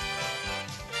Panther.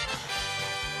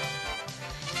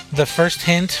 The first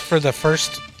hint for the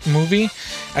first movie,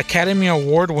 Academy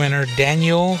Award winner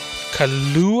Daniel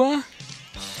Kaluuya?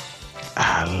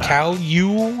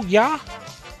 Kaluuya?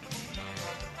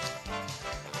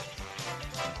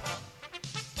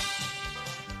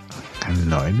 I have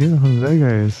no idea who that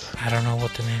guy is. I don't know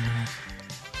what the name is.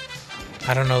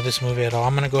 I don't know this movie at all.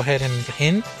 I'm going to go ahead and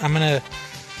hint.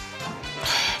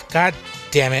 God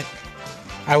damn it.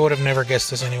 I would have never guessed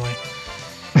this anyway.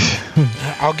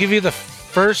 I'll give you the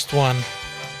first one,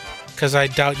 because I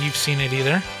doubt you've seen it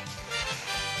either.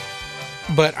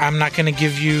 But I'm not going to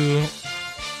give you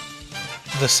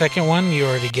the second one. You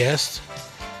already guessed.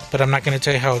 But I'm not going to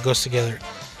tell you how it goes together.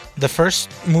 The first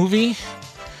movie,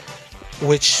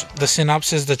 which the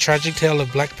synopsis, the tragic tale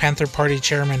of Black Panther Party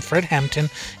chairman Fred Hampton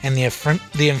and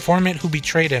the informant who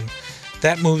betrayed him.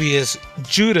 That movie is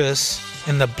Judas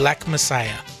and the Black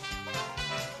Messiah.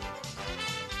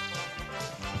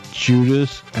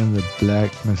 Judas and the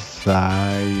Black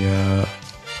Messiah.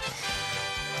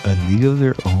 A League of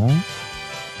Their Own?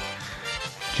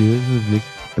 Judas and the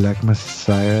Black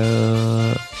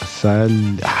Messiah.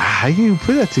 How can you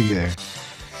put that together?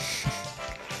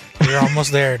 You're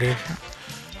almost there, dude.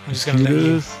 I'm just gonna let you.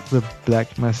 Judas, the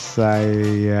Black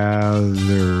Messiah,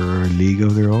 their League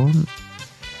of Their Own?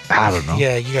 I don't know.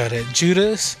 Yeah, you got it.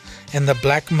 Judas and the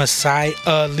Black Messiah,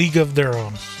 League of Their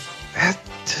Own. That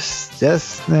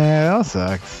that all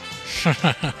sucks.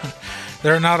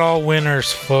 They're not all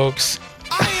winners, folks.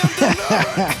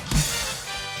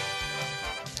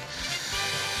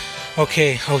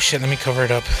 Okay, oh shit, let me cover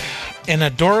it up. An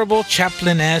adorable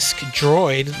Chaplin-esque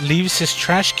droid leaves his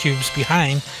trash cubes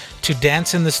behind to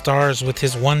dance in the stars with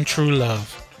his one true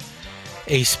love.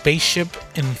 A spaceship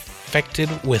infected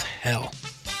with hell.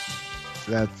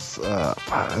 That's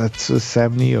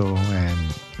Sam Neill and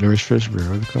Lawrence Fishburne.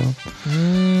 What do you call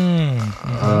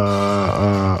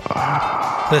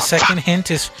The second hint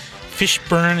is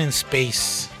Fishburne in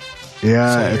space.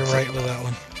 Yeah, So you're right with that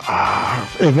one.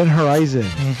 Event Horizon.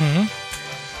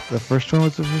 Mm-hmm. The first one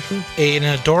was the first one? An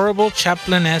adorable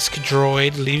Chaplin-esque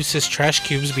droid leaves his trash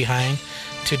cubes behind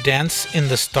to dance in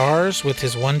the stars with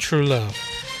his one true love.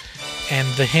 And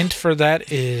the hint for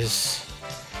that is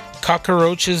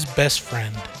Cockroach's best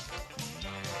friend.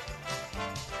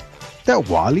 That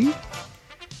Wally?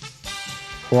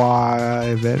 Why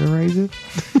Event Horizon?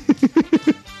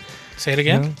 Say it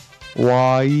again. No?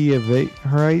 Why Event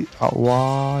Horizon?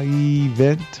 Why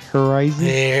Event Horizon?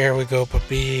 There we go,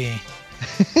 puppy.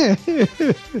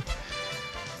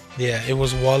 Yeah, it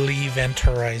was Wall-E Event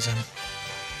Horizon.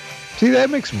 See, that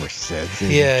makes more sense.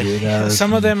 Yeah,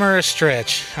 some of them are a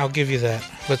stretch. I'll give you that.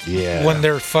 But Yeah. when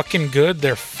they're fucking good,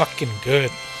 they're fucking good.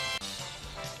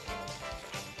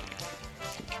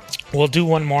 We'll do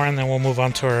one more and then we'll move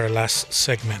on to our last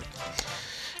segment.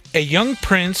 A young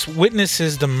prince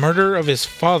witnesses the murder of his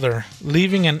father,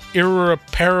 leaving an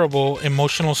irreparable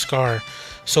emotional scar.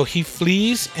 So he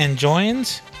flees and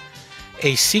joins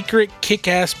a secret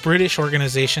kick-ass British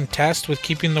organization tasked with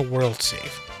keeping the world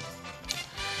safe.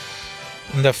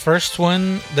 And the first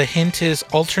one, the hint is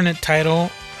alternate title,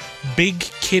 Big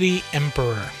Kitty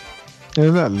Emperor.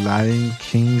 Isn't that Lion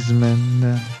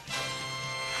Kingsman?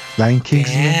 Lion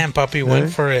Kingsman? Damn, puppy went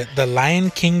Right? for it. The Lion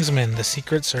Kingsman, the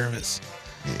Secret Service.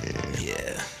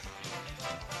 Yeah.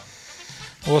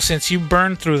 Well, since you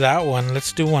burned through that one,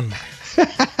 let's do one more.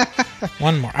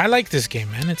 One more. I like this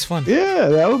game, man. It's fun. Yeah,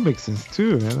 that would make sense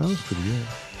too, man. That was pretty good.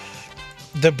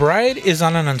 The bride is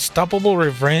on an unstoppable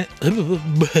revenge.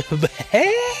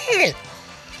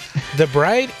 The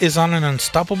bride is on an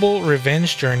unstoppable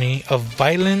revenge journey of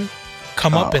violent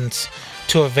comeuppance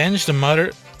to avenge the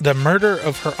murder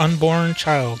of her unborn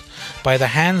child by the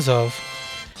hands of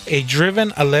a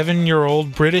driven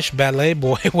 11-year-old British ballet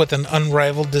boy with an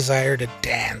unrivaled desire to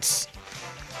dance.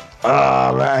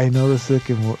 I know the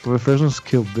second one. The first one's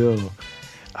Kill Bill.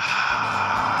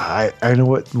 I know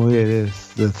what movie it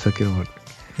is. The second one.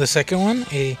 The second one,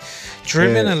 a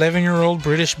driven 11-year-old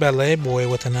British ballet boy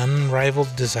with an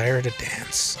unrivaled desire to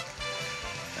dance.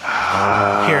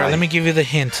 Here, let me give you the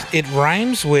hint. It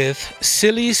rhymes with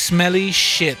silly, smelly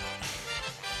shit.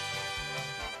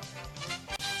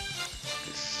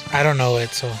 I don't know it,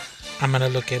 so I'm gonna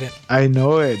look at it. I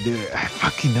know it, dude. I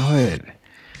fucking know it.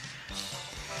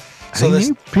 So I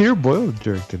think Peter Boyle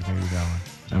directed maybe that one.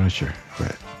 I'm not sure,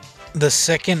 but the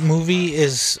second movie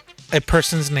is a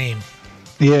person's name.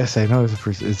 yes, I know it's a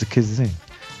person. It's a kid's name.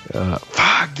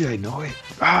 Fuck, did I know it?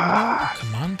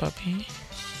 Come on, puppy.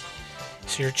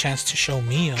 It's your chance to show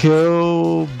me.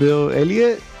 Kill Bill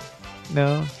Elliot?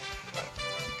 No.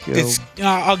 It's.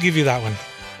 I'll give you that one.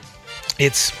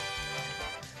 It's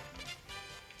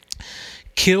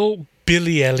Kill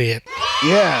Billy Elliot.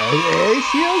 Yeah, hey,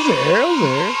 see, I was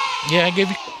there. Yeah,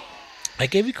 I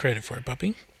gave you credit for it,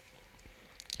 puppy.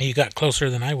 You got closer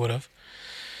than I would have.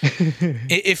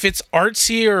 If it's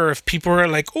artsy or if people are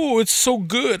like, "Oh, it's so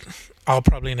good," I'll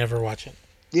probably never watch it.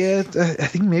 Yeah, I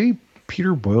think maybe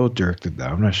Peter Boyle directed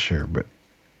that. I'm not sure, but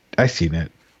I seen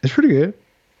it. It's pretty good.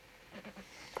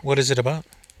 What is it about?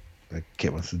 Like,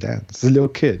 kid wants to dance. It's a little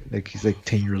kid. Like, he's like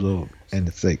 10 years old, and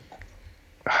it's like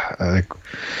I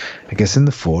guess in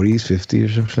the 40s, 50s,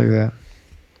 or something like that.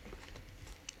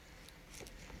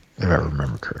 If I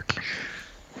remember correctly.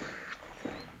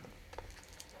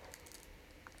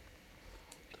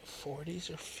 The 40s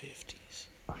or 50s?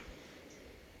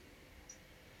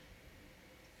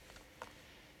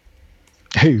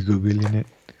 Are you Googling it?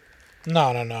 No.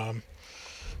 I'm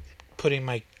putting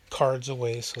my cards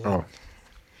away so that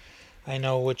I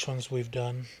know which ones we've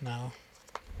done now.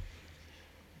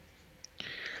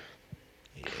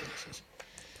 Yeah, this is...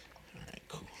 Alright,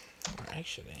 cool.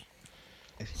 Actually...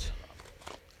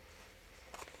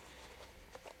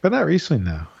 But not recently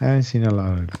now. I haven't seen a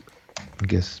lot of, I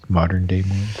guess, modern day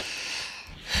movies.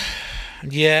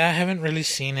 Yeah, I haven't really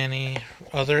seen any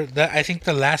other... I think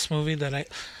the last movie that I...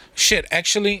 Shit,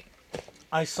 actually,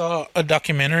 I saw a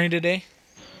documentary today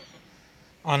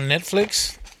on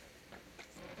Netflix.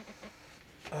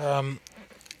 I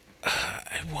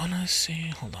want to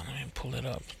say... Hold on, let me pull it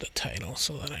up, the title,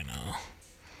 so that I know.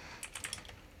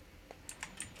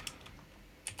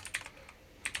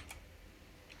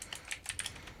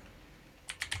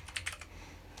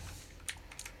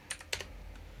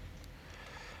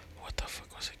 What the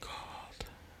fuck was it called?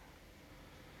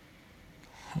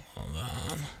 Hold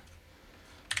on.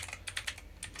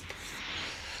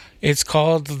 It's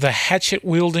called The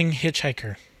Hatchet-Wielding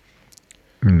Hitchhiker.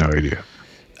 No idea.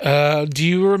 Do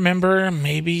you remember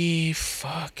maybe,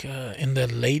 in the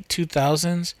late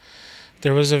 2000s,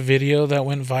 there was a video that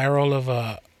went viral of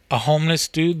a homeless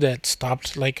dude that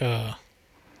stopped like a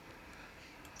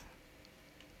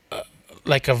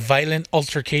violent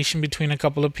altercation between a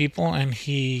couple of people, and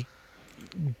he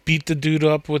beat the dude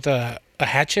up with a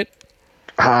hatchet.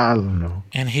 I don't know.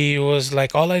 And he was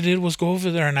like, all I did was go over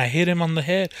there and I hit him on the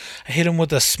head. I hit him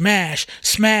with a smash,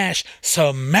 smash,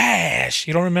 smash.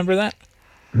 You don't remember that?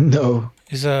 No.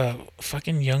 He's a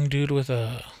fucking young dude with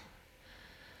a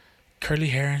curly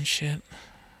hair and shit.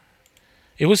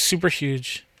 It was super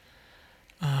huge.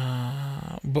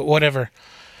 But whatever.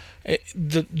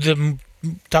 The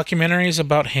documentary is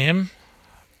about him.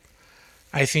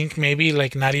 I think maybe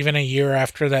like not even a year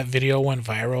after that video went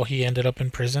viral, he ended up in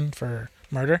prison for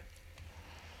murder.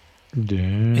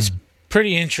 Damn. It's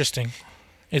pretty interesting.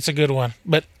 It's a good one.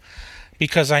 But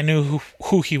because I knew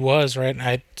who he was, right?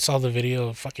 I saw the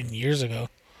video fucking years ago.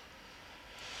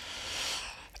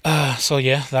 So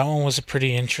yeah, that one was a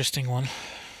pretty interesting one.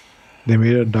 They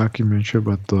made a documentary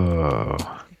about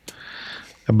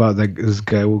this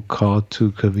guy would call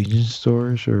to convenience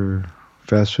stores or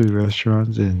fast food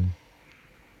restaurants and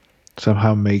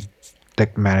somehow make the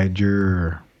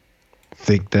manager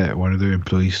think that one of their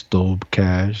employees stole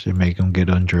cash and make them get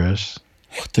undressed.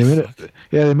 They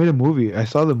made a movie. I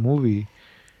saw the movie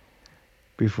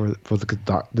before for the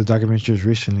documentary was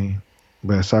recently,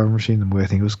 but I remember seeing the movie. I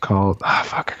think it was called I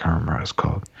can't remember what it's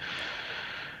called.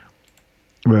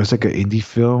 But it was like an indie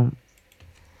film,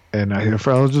 and I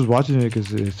was just watching it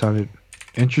because it sounded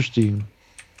interesting.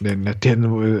 Then at the end,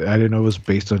 I didn't know it was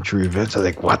based on true events. I was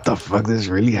like, what the fuck? This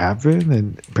really happened?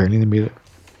 And apparently they made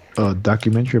a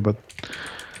documentary about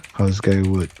how this guy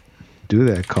would do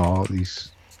that, call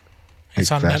these. It's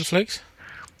like, on fast- Netflix.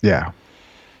 Yeah.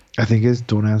 I think it's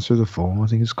Don't Answer the Phone, I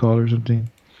think it's called, or something.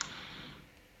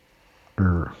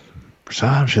 Or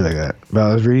some shit like that. But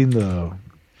I was reading the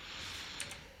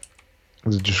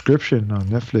description on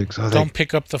Netflix. I was Don't like,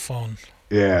 pick up the phone.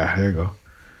 yeah, there you go.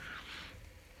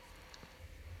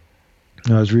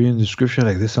 And I was reading the description,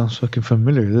 like, this sounds fucking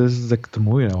familiar. This is like the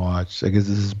movie I watched. I guess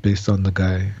this is based on the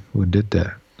guy who did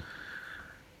that.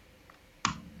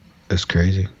 That's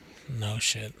crazy. No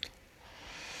shit.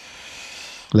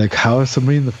 Like, how is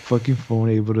somebody in the fucking phone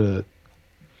able to,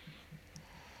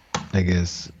 I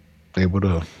guess, able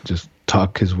to just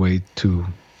talk his way to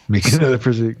make another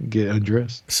person get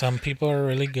undressed? Some people are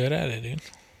really good at it,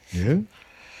 dude.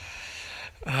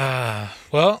 Yeah.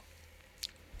 Well,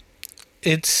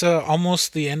 it's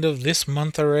almost the end of this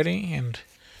month already, and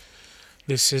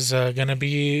this is gonna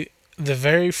be the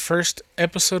very first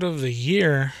episode of the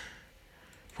year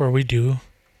where we do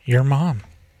your mom.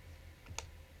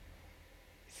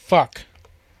 Fuck.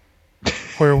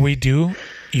 Where we do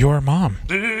your mom.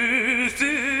 This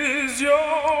is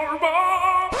your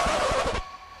mom.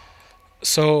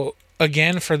 So,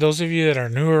 again, for those of you that are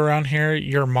new around here,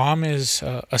 Your Mom is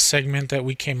a segment that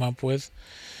we came up with,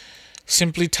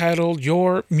 simply titled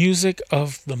Your Music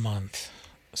of the Month.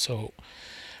 So,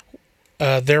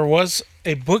 there was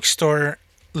a bookstore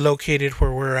located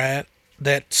where we're at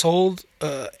that sold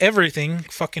everything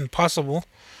fucking possible.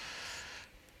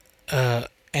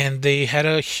 And they had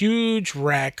a huge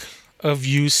rack of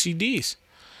used CDs.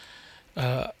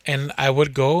 And I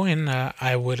would go and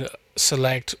I would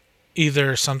select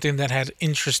either something that had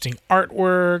interesting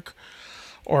artwork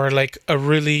or like a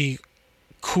really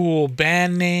cool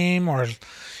band name, or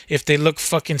if they look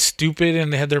fucking stupid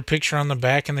and they had their picture on the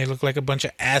back and they look like a bunch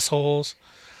of assholes.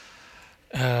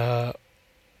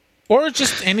 Or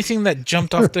just anything that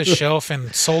jumped off the shelf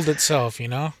and sold itself, you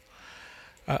know?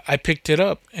 I picked it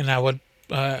up and I would,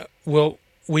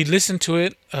 we listened to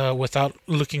it without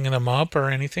looking them up or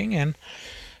anything, and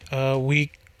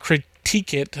we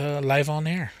critique it live on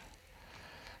air.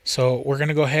 So we're going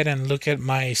to go ahead and look at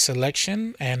my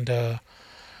selection, and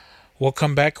we'll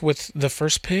come back with the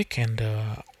first pick, and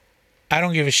I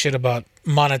don't give a shit about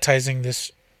monetizing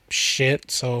this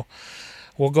shit, so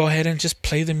we'll go ahead and just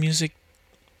play the music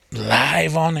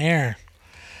live on air.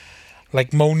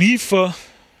 Like Monifa.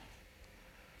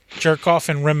 Jerk off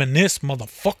and reminisce,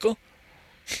 motherfucker.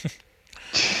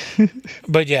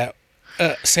 But yeah,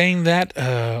 saying that,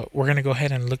 we're going to go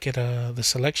ahead and look at the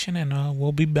selection, and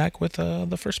we'll be back with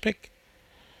the first pick.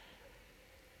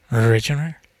 Rich and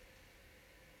Rare.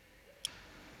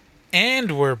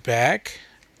 And we're back,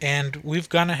 and we've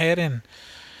gone ahead and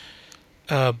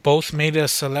both made a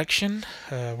selection.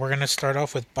 We're going to start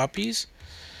off with Papi's.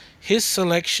 His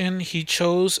selection, he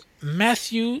chose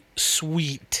Matthew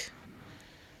Sweet.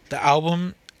 The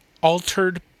album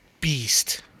Altered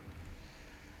Beast.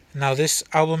 Now this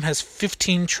album has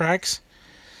 15 tracks.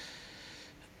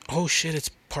 Oh shit, it's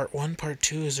part 1, part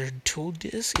 2. Is there a tool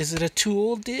disc? Is it a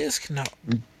tool disc? No.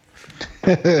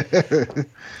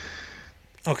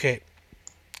 Okay.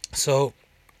 So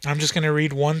I'm just going to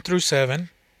read 1 through 7.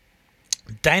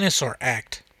 Dinosaur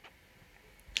Act.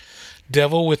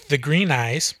 Devil with the Green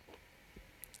Eyes.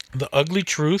 The Ugly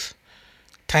Truth.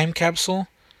 Time Capsule.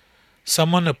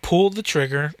 Someone to Pull the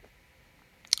Trigger,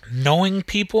 Knowing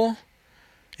People,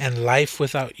 and Life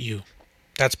Without You.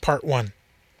 That's part 1.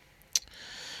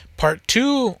 Part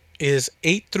 2 is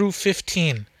 8 through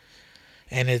 15,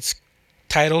 and its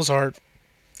titles are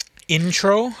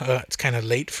Intro. It's kind of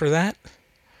late for that.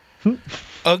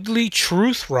 Ugly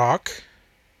Truth Rock.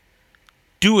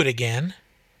 Do It Again.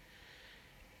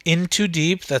 Into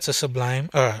Deep. That's a Sublime,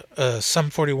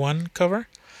 Sum 41 cover.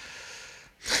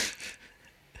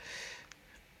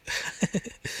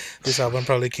 This album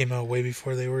probably came out way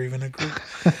before they were even a group.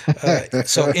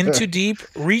 So Into Deep,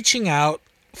 Reaching Out,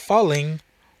 Falling,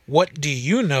 What Do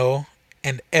You Know,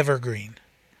 and Evergreen.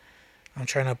 I'm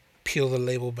trying to peel the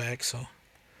label back so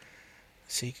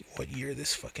see what year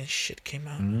this fucking shit came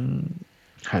out.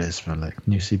 How does it smell like?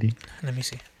 New CD? Let me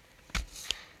see.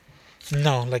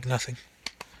 No, like nothing.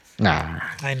 Nah.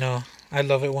 I know. I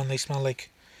love it when they smell like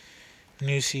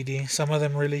new CD. Some of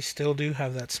them really still do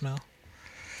have that smell.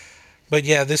 But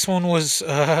yeah, this one was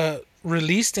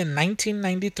released in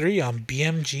 1993 on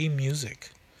BMG Music.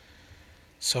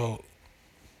 So,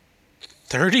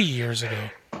 30 years ago.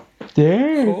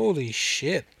 Damn. Holy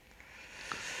shit.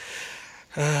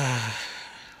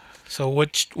 So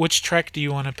which track do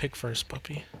you want to pick first,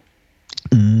 puppy?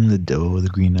 The devil with the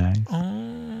green eyes.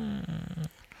 Oh.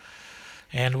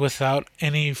 And without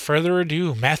any further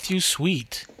ado, Matthew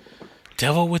Sweet,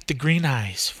 Devil with the Green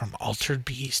Eyes from Altered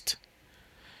Beast.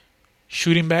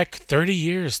 Shooting back 30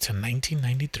 years to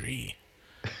 1993.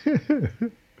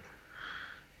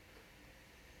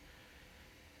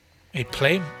 A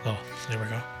play? Oh, there we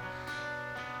go.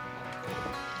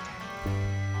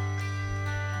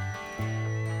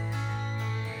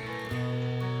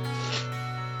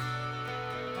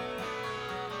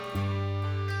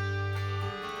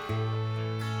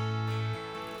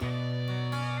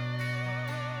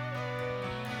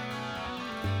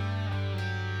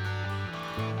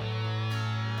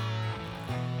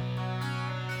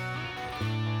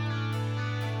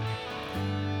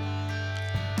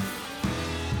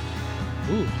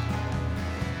 Ooh.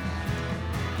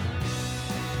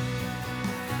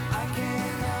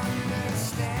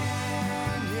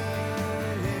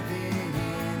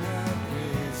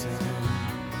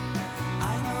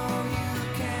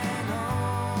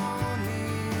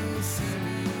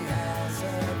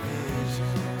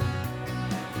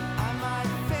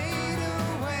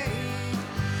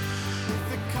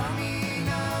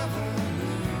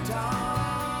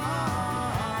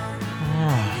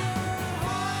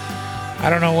 I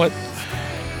don't know what.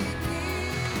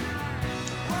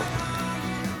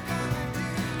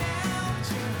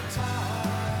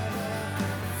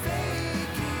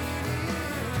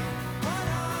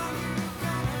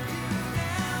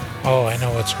 Oh, I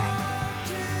know what's wrong.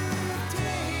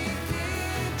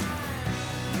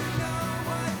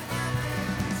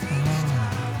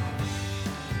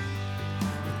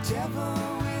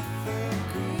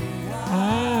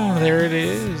 Oh, there it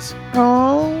is.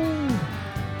 Oh.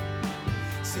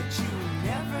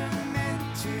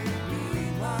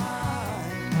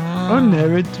 Oh,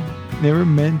 never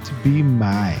meant to be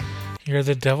mine. You're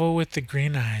the devil with the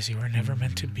green eyes. You were never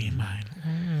meant to be mine.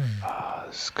 Oh,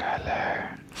 Skylar.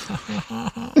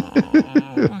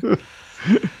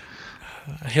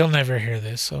 He'll never hear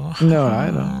this, so. No, I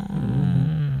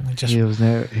don't. Just He was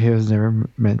never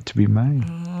meant to be mine.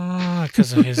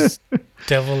 because of his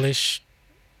devilish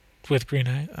with green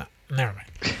eyes. Never mind.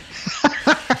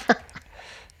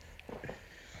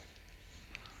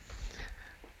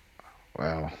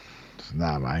 Well, it's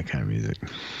not my kind of music.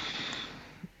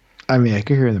 I mean, I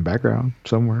could hear it in the background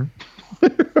somewhere. You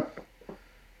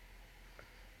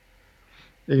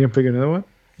gonna pick another one?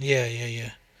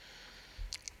 Yeah.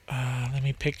 Let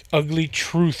me pick Ugly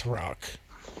Truth Rock.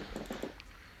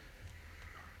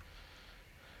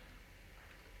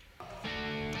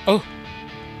 Oh.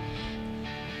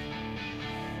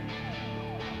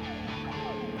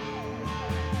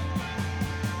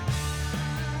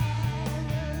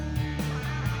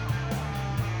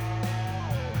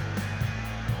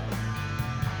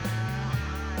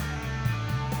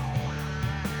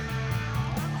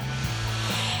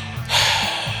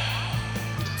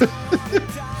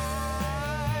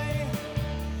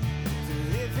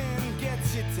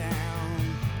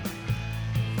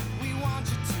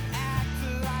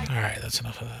 Alright, that's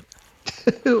enough of that.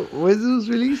 When was this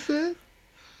released at?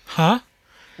 Huh?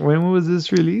 When was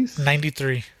this released?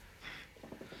 93.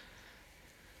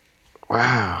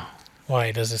 Wow.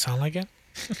 Why? Does it sound like it?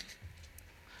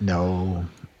 No.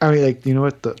 I mean, like, you know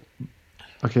what?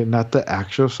 Okay, not the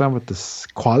actual sound, but the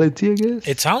quality, I guess?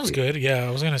 It sounds good. Yeah,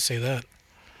 I was going to say that.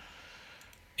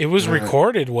 It was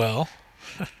recorded well.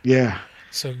 Yeah.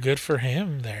 So good for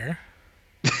him there.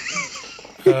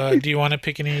 Do you want to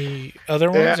pick any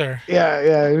other ones? Or Yeah.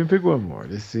 Let me pick one more.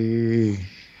 Let's see.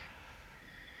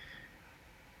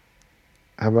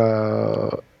 How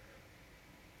about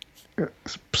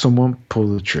Someone Pull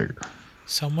the Trigger?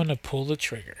 Someone to pull the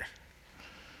trigger.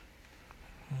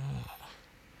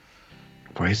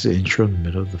 Why is the intro in the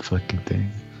middle of the fucking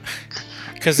thing?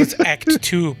 Because it's Act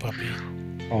 2, puppy.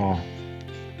 Oh.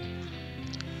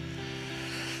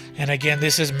 And again,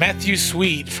 this is Matthew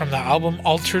Sweet from the album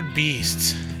Altered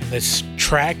Beasts. And this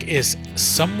track is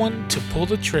Someone to Pull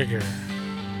the Trigger.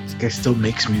 This guy still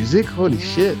makes music? Holy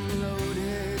shit.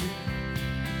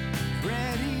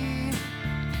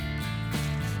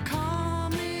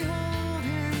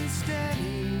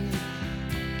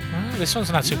 Well, this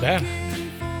one's not too bad.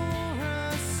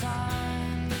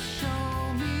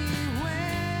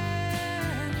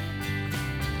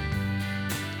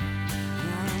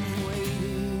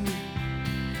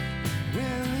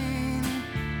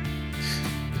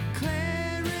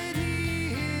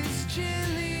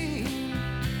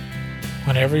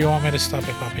 Whenever you want me to stop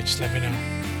it, Poppy, just let me know.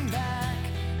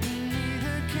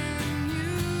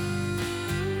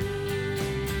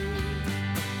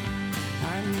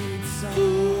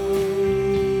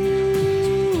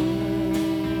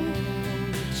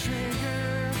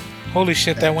 Holy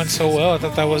shit, that went so well. I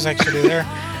thought that was actually there.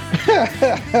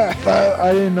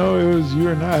 I didn't know it was you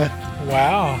or not.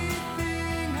 Wow.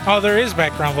 Oh, there is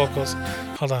background vocals.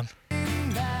 Hold on.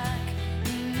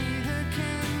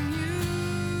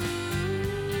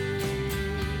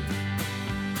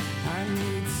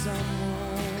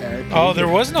 Oh, there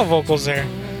was no vocals there.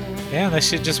 Damn, that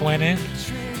shit just went in.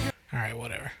 Alright,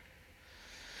 whatever.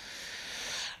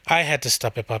 I had to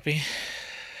stop it, puppy.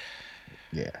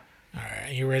 Yeah,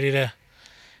 Alright, you ready to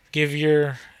give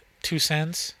your 2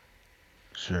 cents?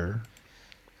 sure.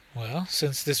 Well,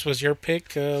 since this was your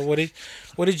pick, what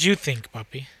did you think,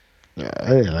 puppy? Yeah, I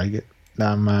didn't like it.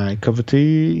 Not my cup of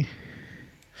tea.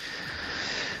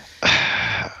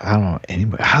 I don't know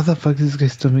anybody. How the fuck is this guy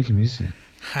still making music?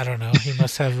 I don't know. He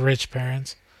must have rich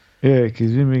parents. Yeah, because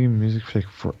he's been making music for like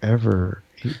forever.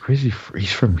 Where's he?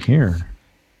 He's from here.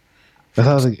 I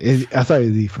thought I thought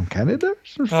he was from Canada or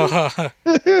something.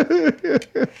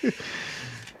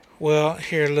 Well,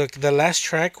 here, look. The last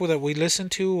track that we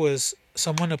listened to was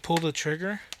Someone to Pull the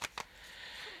Trigger.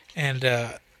 And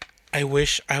I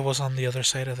wish I was on the other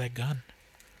side of that gun.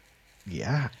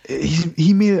 Yeah,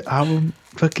 he made an album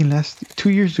fucking 2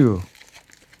 years ago.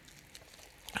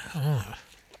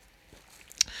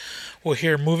 Well,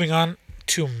 here, moving on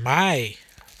to my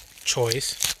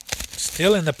choice.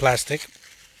 Still in the plastic.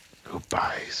 Who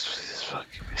buys this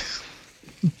fucking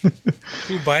music?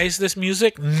 Who buys this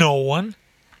music? No one.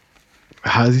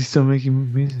 How is he still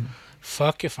making music?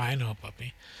 Fuck if I know,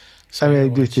 puppy. So I mean, I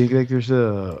here, do watch. think like there's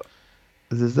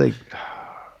like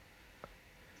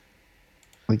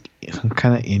some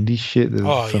kind of indie shit. That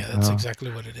Oh, yeah, that's somehow-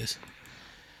 exactly what it is.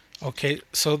 Okay,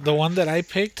 so the one that I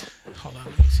picked... Hold on,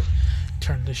 let me see.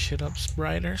 Turn this shit up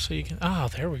brighter so you can... Oh,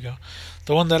 there we go.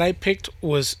 The one that I picked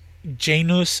was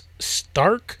Janus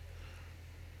Stark.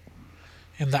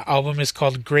 And the album is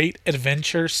called Great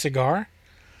Adventure Cigar.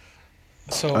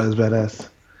 So Oh, that's badass.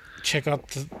 check out...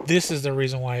 This is the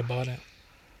reason why I bought it.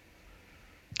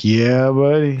 Yeah,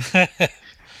 buddy. Try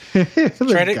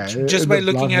to... Just by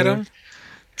looking at him,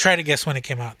 try to guess when it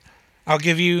came out. I'll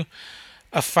give you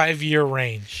a 5-year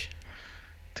range.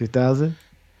 2000.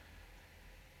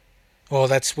 Oh,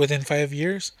 that's within 5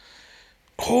 years?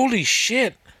 Holy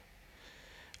shit.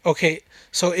 Okay,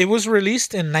 so it was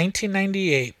released in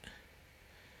 1998.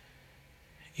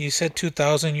 You said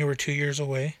 2000, you were 2 years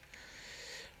away.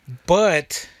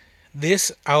 But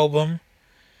this album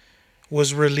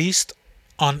was released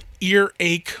on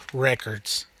Earache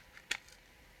Records.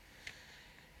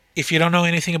 If you don't know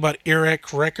anything about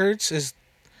Earache Records, is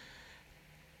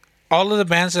all of the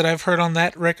bands that I've heard on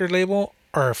that record label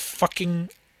are fucking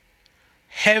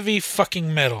heavy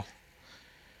fucking metal.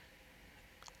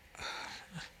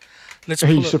 Let's Are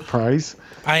pull you it. surprised?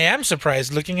 I am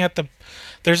surprised looking at the...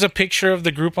 There's a picture of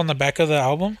the group on the back of the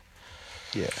album.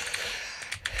 Yeah.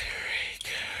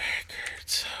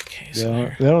 Records. Okay, They so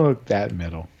don't, they don't look that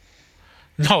metal.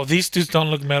 no, these dudes don't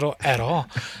look metal at all.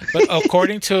 But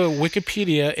according to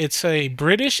Wikipedia, it's a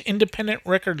British independent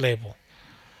record label.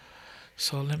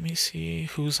 So let me see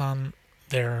who's on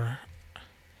their...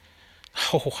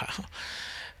 Oh,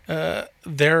 wow.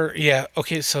 Yeah,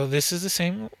 okay, so this is the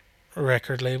same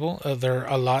record label. They're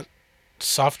a lot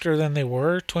softer than they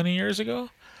were 20 years ago.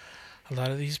 A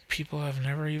lot of these people I've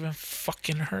never even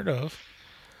fucking heard of.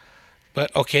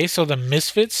 But, okay, so the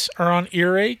Misfits are on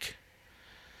Earache.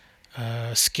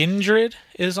 Skindred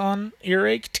is on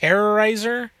Earache.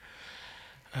 Terrorizer.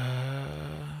 I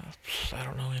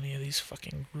don't know any of these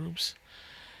fucking groups.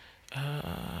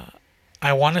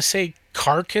 I want to say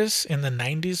Carcass in the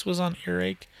 90s was on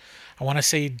Earache. I want to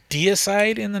say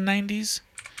Deicide in the 90s.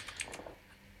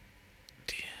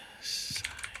 Deicide.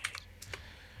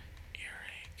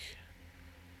 Earache.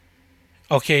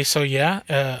 Okay, so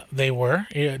yeah, they were.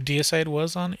 Yeah, Deicide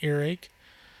was on Earache.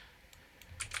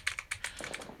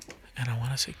 And I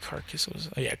want to say Carcass was...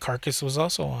 Yeah, Carcass was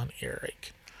also on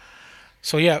Earache.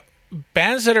 So yeah,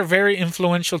 bands that are very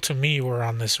influential to me were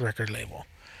on this record label.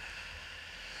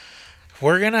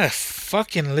 We're gonna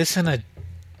fucking listen to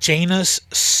Janus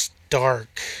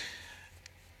Stark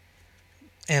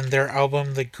and their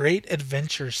album The Great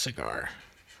Adventure Cigar.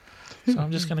 So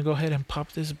I'm just gonna go ahead and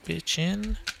pop this bitch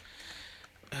in.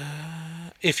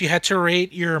 If you had to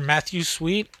rate your Matthew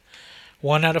Sweet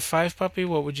 1 out of 5, puppy,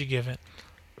 what would you give it?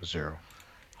 0.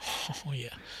 Oh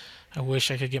yeah, I wish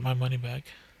I could get my money back.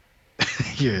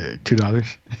 Yeah,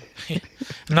 $2.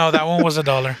 No, that one was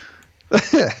 $1.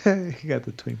 You got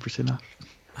the 20% off.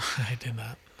 I did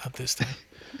not this time.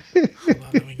 Hold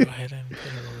on, let me go ahead and put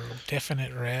a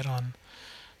definite red on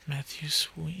Matthew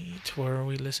Sweet. Where are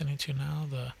we listening to now?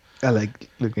 The I like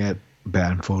looking at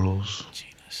band photos.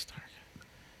 Gina Stark.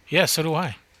 Yeah, so do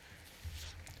I.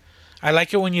 I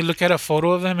like it when you look at a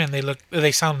photo of them and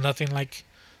they sound nothing like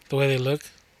the way they look.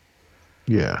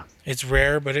 Yeah. It's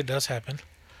rare, but it does happen.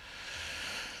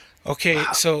 Okay,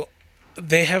 so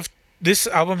this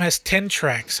album has 10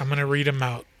 tracks. I'm going to read them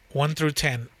out 1 through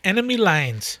 10. Enemy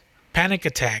Lines, Panic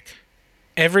Attack,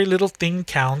 Every Little Thing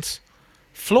Counts,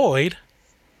 Floyd,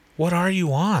 What Are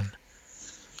You On?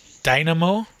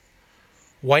 Dynamo,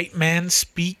 White Man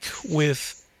Speak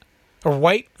with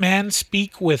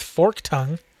Fork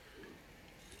Tongue,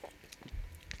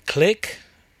 Click,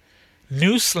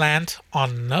 New Slant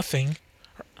on Nothing,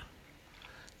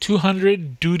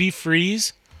 200 Duty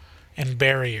Freeze, and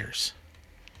Barriers.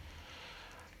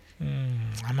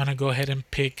 I'm going to go ahead and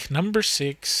pick number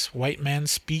 6, White Man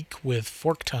Speak with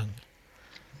Fork Tongue.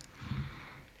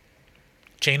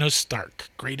 Janos Stark,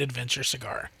 Great Adventure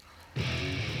Cigar.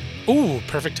 Ooh,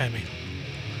 perfect timing.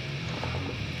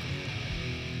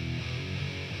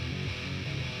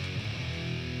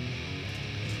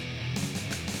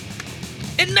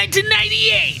 In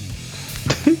 1998,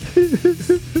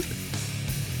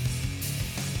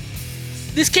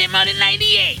 this came out in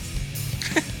 98.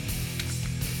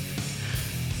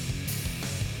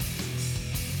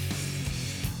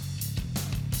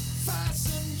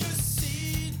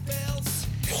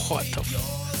 What the fuck?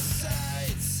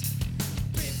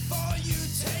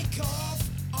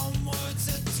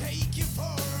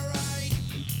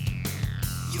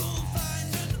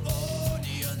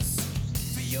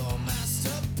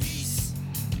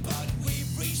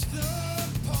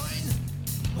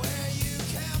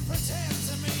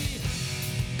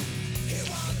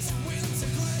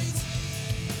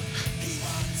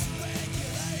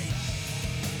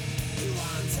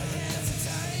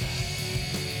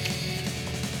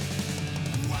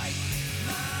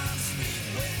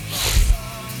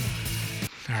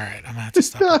 Alright, I'm gonna have to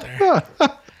stop it there.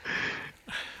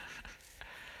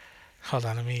 Hold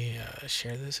on, let me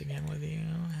share this again with you.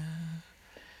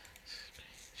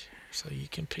 So you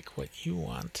can pick what you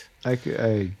want. I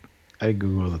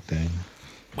Google the thing.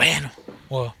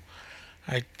 Well,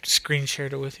 I screen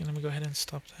shared it with you. Let me go ahead and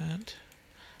stop that.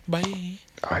 Bye.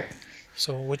 Alright.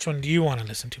 So which one do you want to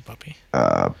listen to, puppy?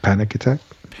 Panic Attack.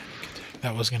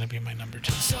 That was gonna be my number 2.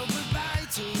 So goodbye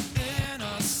to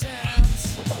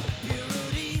innocence.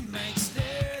 Purity makes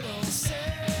little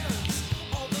sense.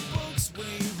 All the books we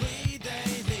read,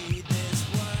 they lead this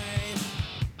way.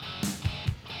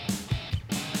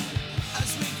 As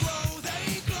we grow,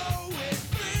 they grow with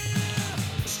fear.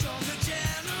 Stronger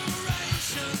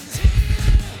generations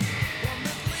here. One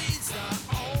that leads the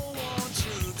old war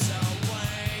troops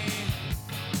away.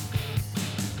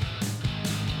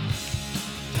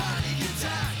 Panic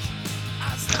attack.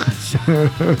 As the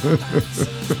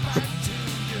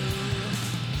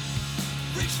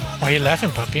Why are you laughing,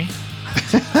 puppy?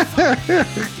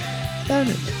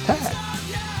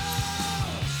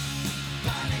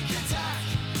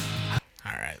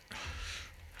 Alright.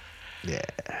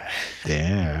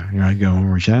 Yeah. You want to give one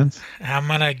more chance? I'm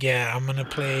gonna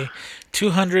play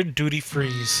 200 Duty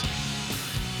Freeze.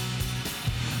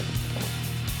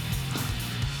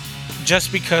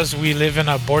 Just because we live in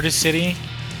a border city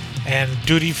and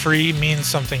duty free means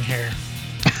something here.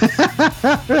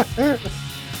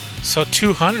 So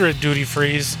 200 duty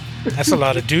frees, that's a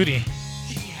lot of duty.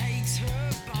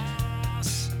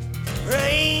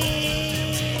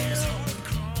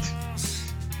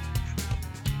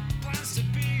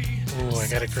 Ooh, I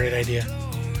got a great idea.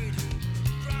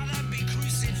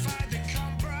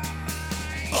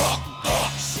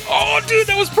 Oh, dude,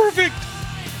 that was perfect.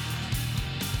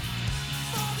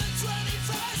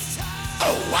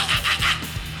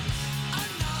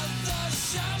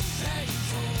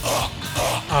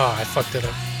 Oh, I fucked it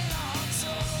up.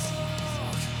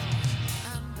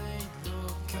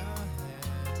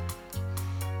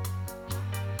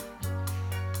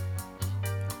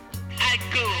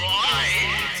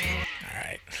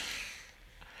 Alright.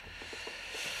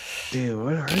 Dude,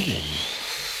 what are they?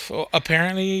 So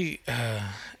apparently,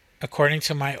 according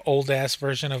to my old ass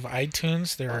version of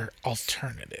iTunes, they're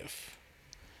alternative.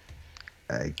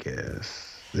 I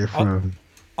guess. They're from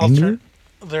Alter- England?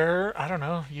 They're, I don't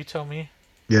know, you tell me.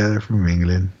 Yeah, they're from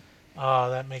England. Oh,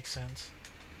 that makes sense.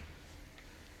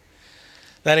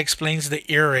 That explains the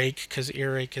earache, because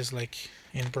earache is like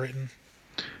in Britain.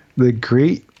 The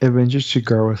Great Adventure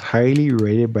Cigar was highly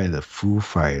rated by the Foo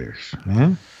Fighters.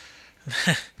 Huh?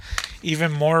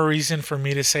 Even more reason for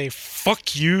me to say,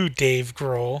 fuck you, Dave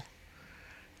Grohl.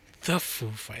 The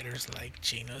Foo Fighters like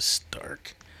Janos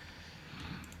Stark.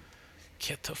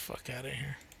 Get the fuck out of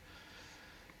here.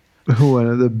 One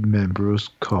of the members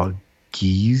called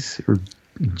Geese or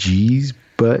G's,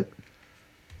 but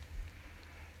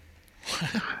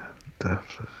the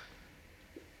fuck?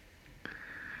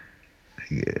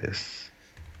 Yes.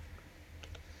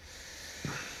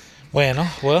 Bueno,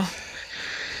 well,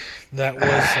 that was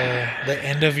the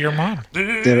end of your mom.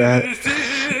 This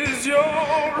is your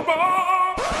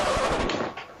mom.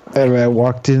 And I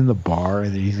walked in the bar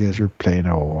and these guys were playing.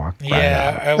 I walked right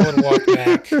Yeah, out. I would walk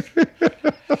back.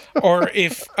 Or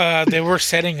if they were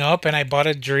setting up and I bought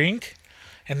a drink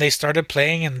and they started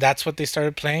playing and that's what they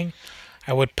started playing,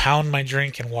 I would pound my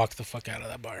drink and walk the fuck out of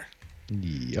that bar.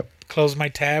 Yep. Close my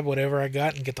tab, whatever I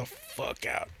got, and get the fuck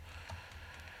out.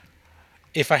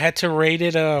 If I had to rate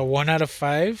it a 1 out of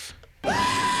 5,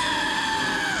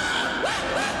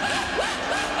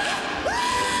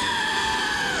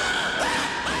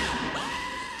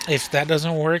 if that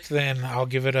doesn't work, then I'll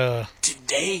give it a...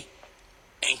 Today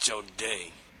ain't your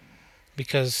day.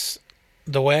 Because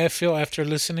the way I feel after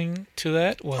listening to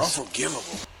that was...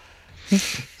 Unforgivable.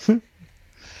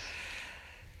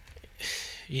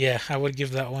 Yeah, I would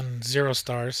give that one 0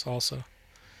 stars also.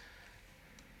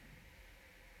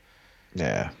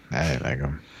 Yeah, I didn't like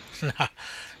them.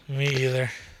 Me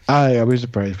either. I was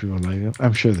surprised people like them.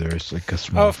 I'm sure there's like a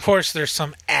small. Oh, of course, there's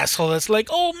some asshole that's like,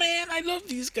 oh man, I love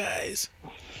these guys.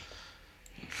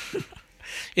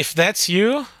 If that's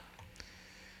you,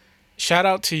 shout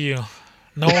out to you.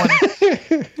 No one,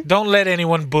 don't let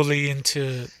anyone bully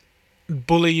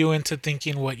you into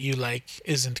thinking what you like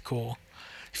isn't cool.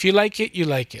 If you like it, you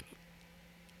like it.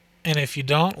 And if you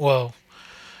don't, well,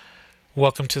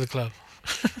 welcome to the club.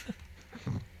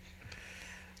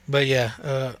 But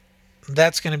yeah,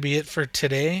 that's going to be it for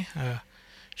today.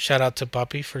 Shout out to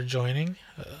Papi for joining.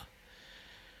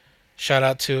 Shout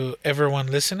out to everyone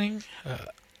listening.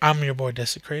 I'm your boy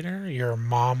Desecrator. Your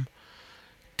mom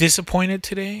disappointed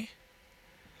today.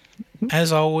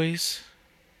 As always,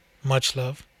 much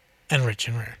love and rich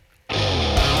and rare.